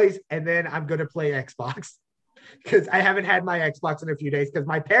 and then I'm gonna play Xbox. Because I haven't had my Xbox in a few days because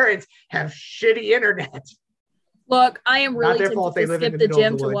my parents have shitty internet. Look, I am Not really their tempted fault they to live in skip the the middle of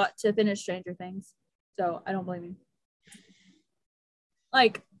gym the to woods. to finish Stranger Things. So I don't blame you.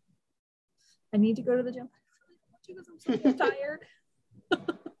 Like, I need to go to the gym because I'm so damn tired.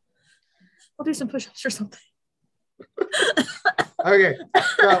 I'll do some push-ups or something. Okay,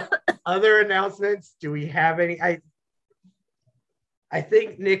 so other announcements. Do we have any? I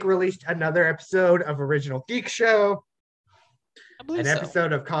think Nick released another episode of Original Geek Show. I believe An so.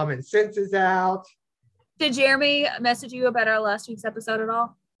 episode of Common Sense is out. Did Jeremy message you about our last week's episode at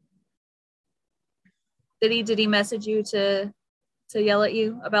all? Did he message you to yell at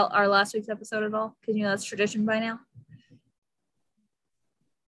you about our last week's episode at all? Because you know that's tradition by now.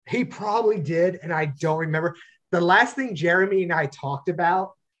 He probably did, and I don't remember. The last thing Jeremy and I talked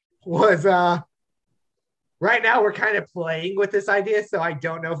about was right now we're kind of playing with this idea, so I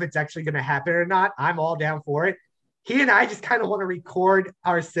don't know if it's actually going to happen or not. I'm all down for it. He and I just kind of want to record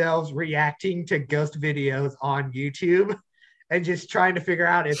ourselves reacting to ghost videos on YouTube and just trying to figure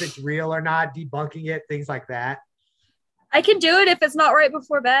out if it's real or not, debunking it, things like that. I can do it if it's not right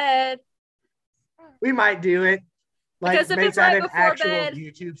before bed. We might do it. Like, Because if make it's that right an before actual bed-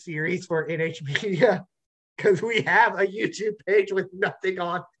 YouTube series for NH Media. Because we have a YouTube page with nothing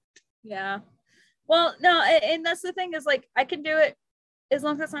on. Yeah. Well, no, and that's the thing is like I can do it as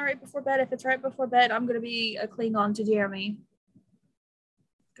long as it's not right before bed. If it's right before bed, I'm gonna be a Klingon to Jeremy.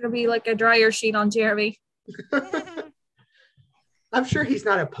 Gonna be like a dryer sheet on Jeremy. I'm sure he's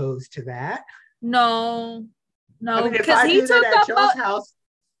not opposed to that. No, I mean, if because I he did took it at up y'all's house,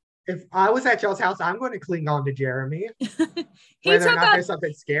 if I was at y'all's house, I'm going to cling on to Jeremy. he Whether or took not up. there's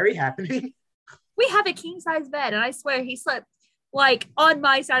something scary happening. We have a king size bed, and I swear he slept like on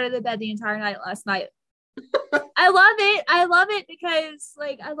my side of the bed the entire night last night. I love it. I love it because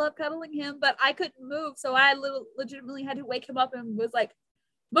like I love cuddling him, but I couldn't move, so I legitimately had to wake him up and was like,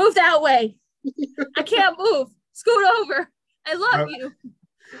 "Move that way. I can't move. Scoot over. I love you."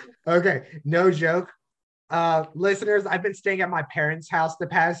 Okay, no joke. Listeners, I've been staying at my parents' house the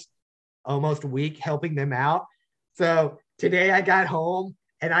past almost week, helping them out. So today I got home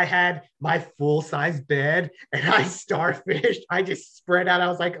and I had my full-size bed and I starfished. I just spread out. I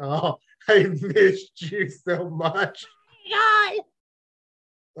was like, oh, I missed you so much. Eagle!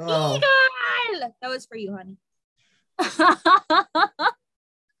 Oh. Eagle! That was for you, honey.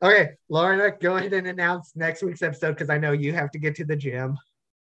 Okay, Lorna, go ahead and announce next week's episode because I know you have to get to the gym.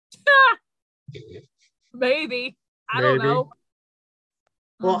 Maybe. I don't Maybe. know.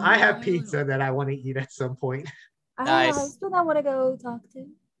 Well, I have don't pizza know. that I want to eat at some point. I have Nice. a husband I want to go talk to.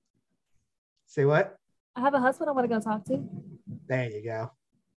 Say what? I have a husband I want to go talk to. There you go.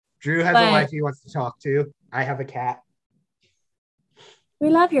 Drew has a But- wife he wants to talk to. I have a cat. We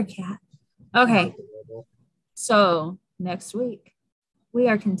love your cat. Okay. So next week, we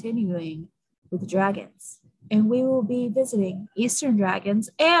are continuing with dragons, and we will be visiting Eastern dragons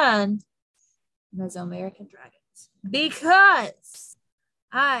and Mesoamerican dragons because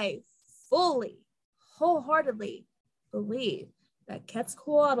I fully, wholeheartedly believe that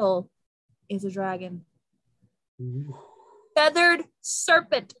Quetzalcoatl is a dragon. Ooh. Feathered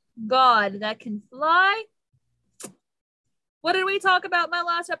serpent god that can fly. What did we talk about in my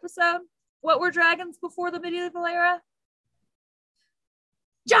last episode? What were dragons before the medieval era?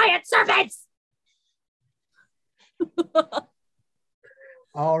 Giant serpents!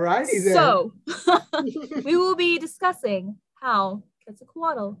 All righty then. So, we will be discussing how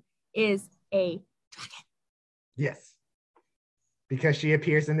Quetzalcoatl is a dragon. Yes. Because she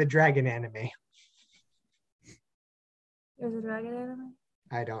appears in the dragon anime. There's a dragon anime?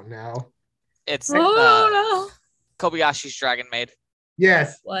 I don't know. It's Oh, no. Kobayashi's Dragon Maid.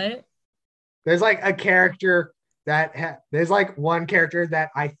 Yes. What? There's like a character that there's like one character that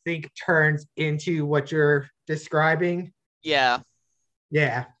I think turns into what you're describing. Yeah.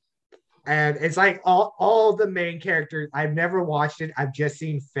 Yeah. And it's like all the main characters. I've never watched it. I've just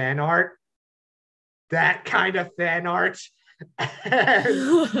seen fan art. That kind of fan art.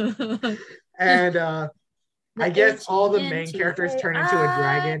 and I guess all the main characters turn into a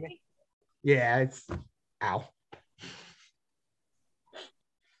dragon. Yeah, it's ow.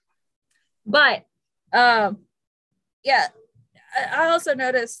 But yeah, I also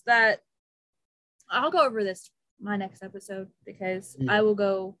noticed that I'll go over this my next episode because Yeah. I will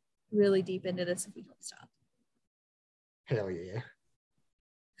go really deep into this if we don't stop. Hell yeah.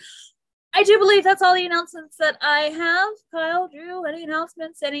 I do believe that's all the announcements that I have. Kyle, Drew, any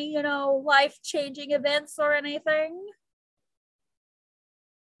announcements, any, life-changing events or anything?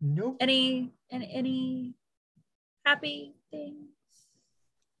 Nope. Any happy things?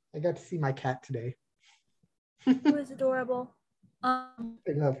 I got to see my cat today. It was adorable. I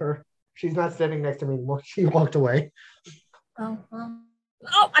love her. She's not standing next to me anymore. She walked away. Oh, well.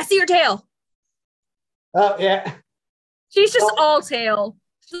 Oh, I see her tail. Oh, yeah. She's just all tail.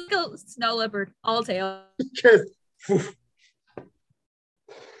 She's like a snow leopard, all tail. Just. All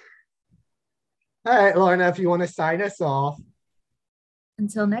right, Lorna, if you want to sign us off.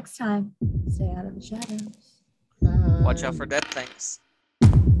 Until next time, stay out of the shadows. Watch out for dead things.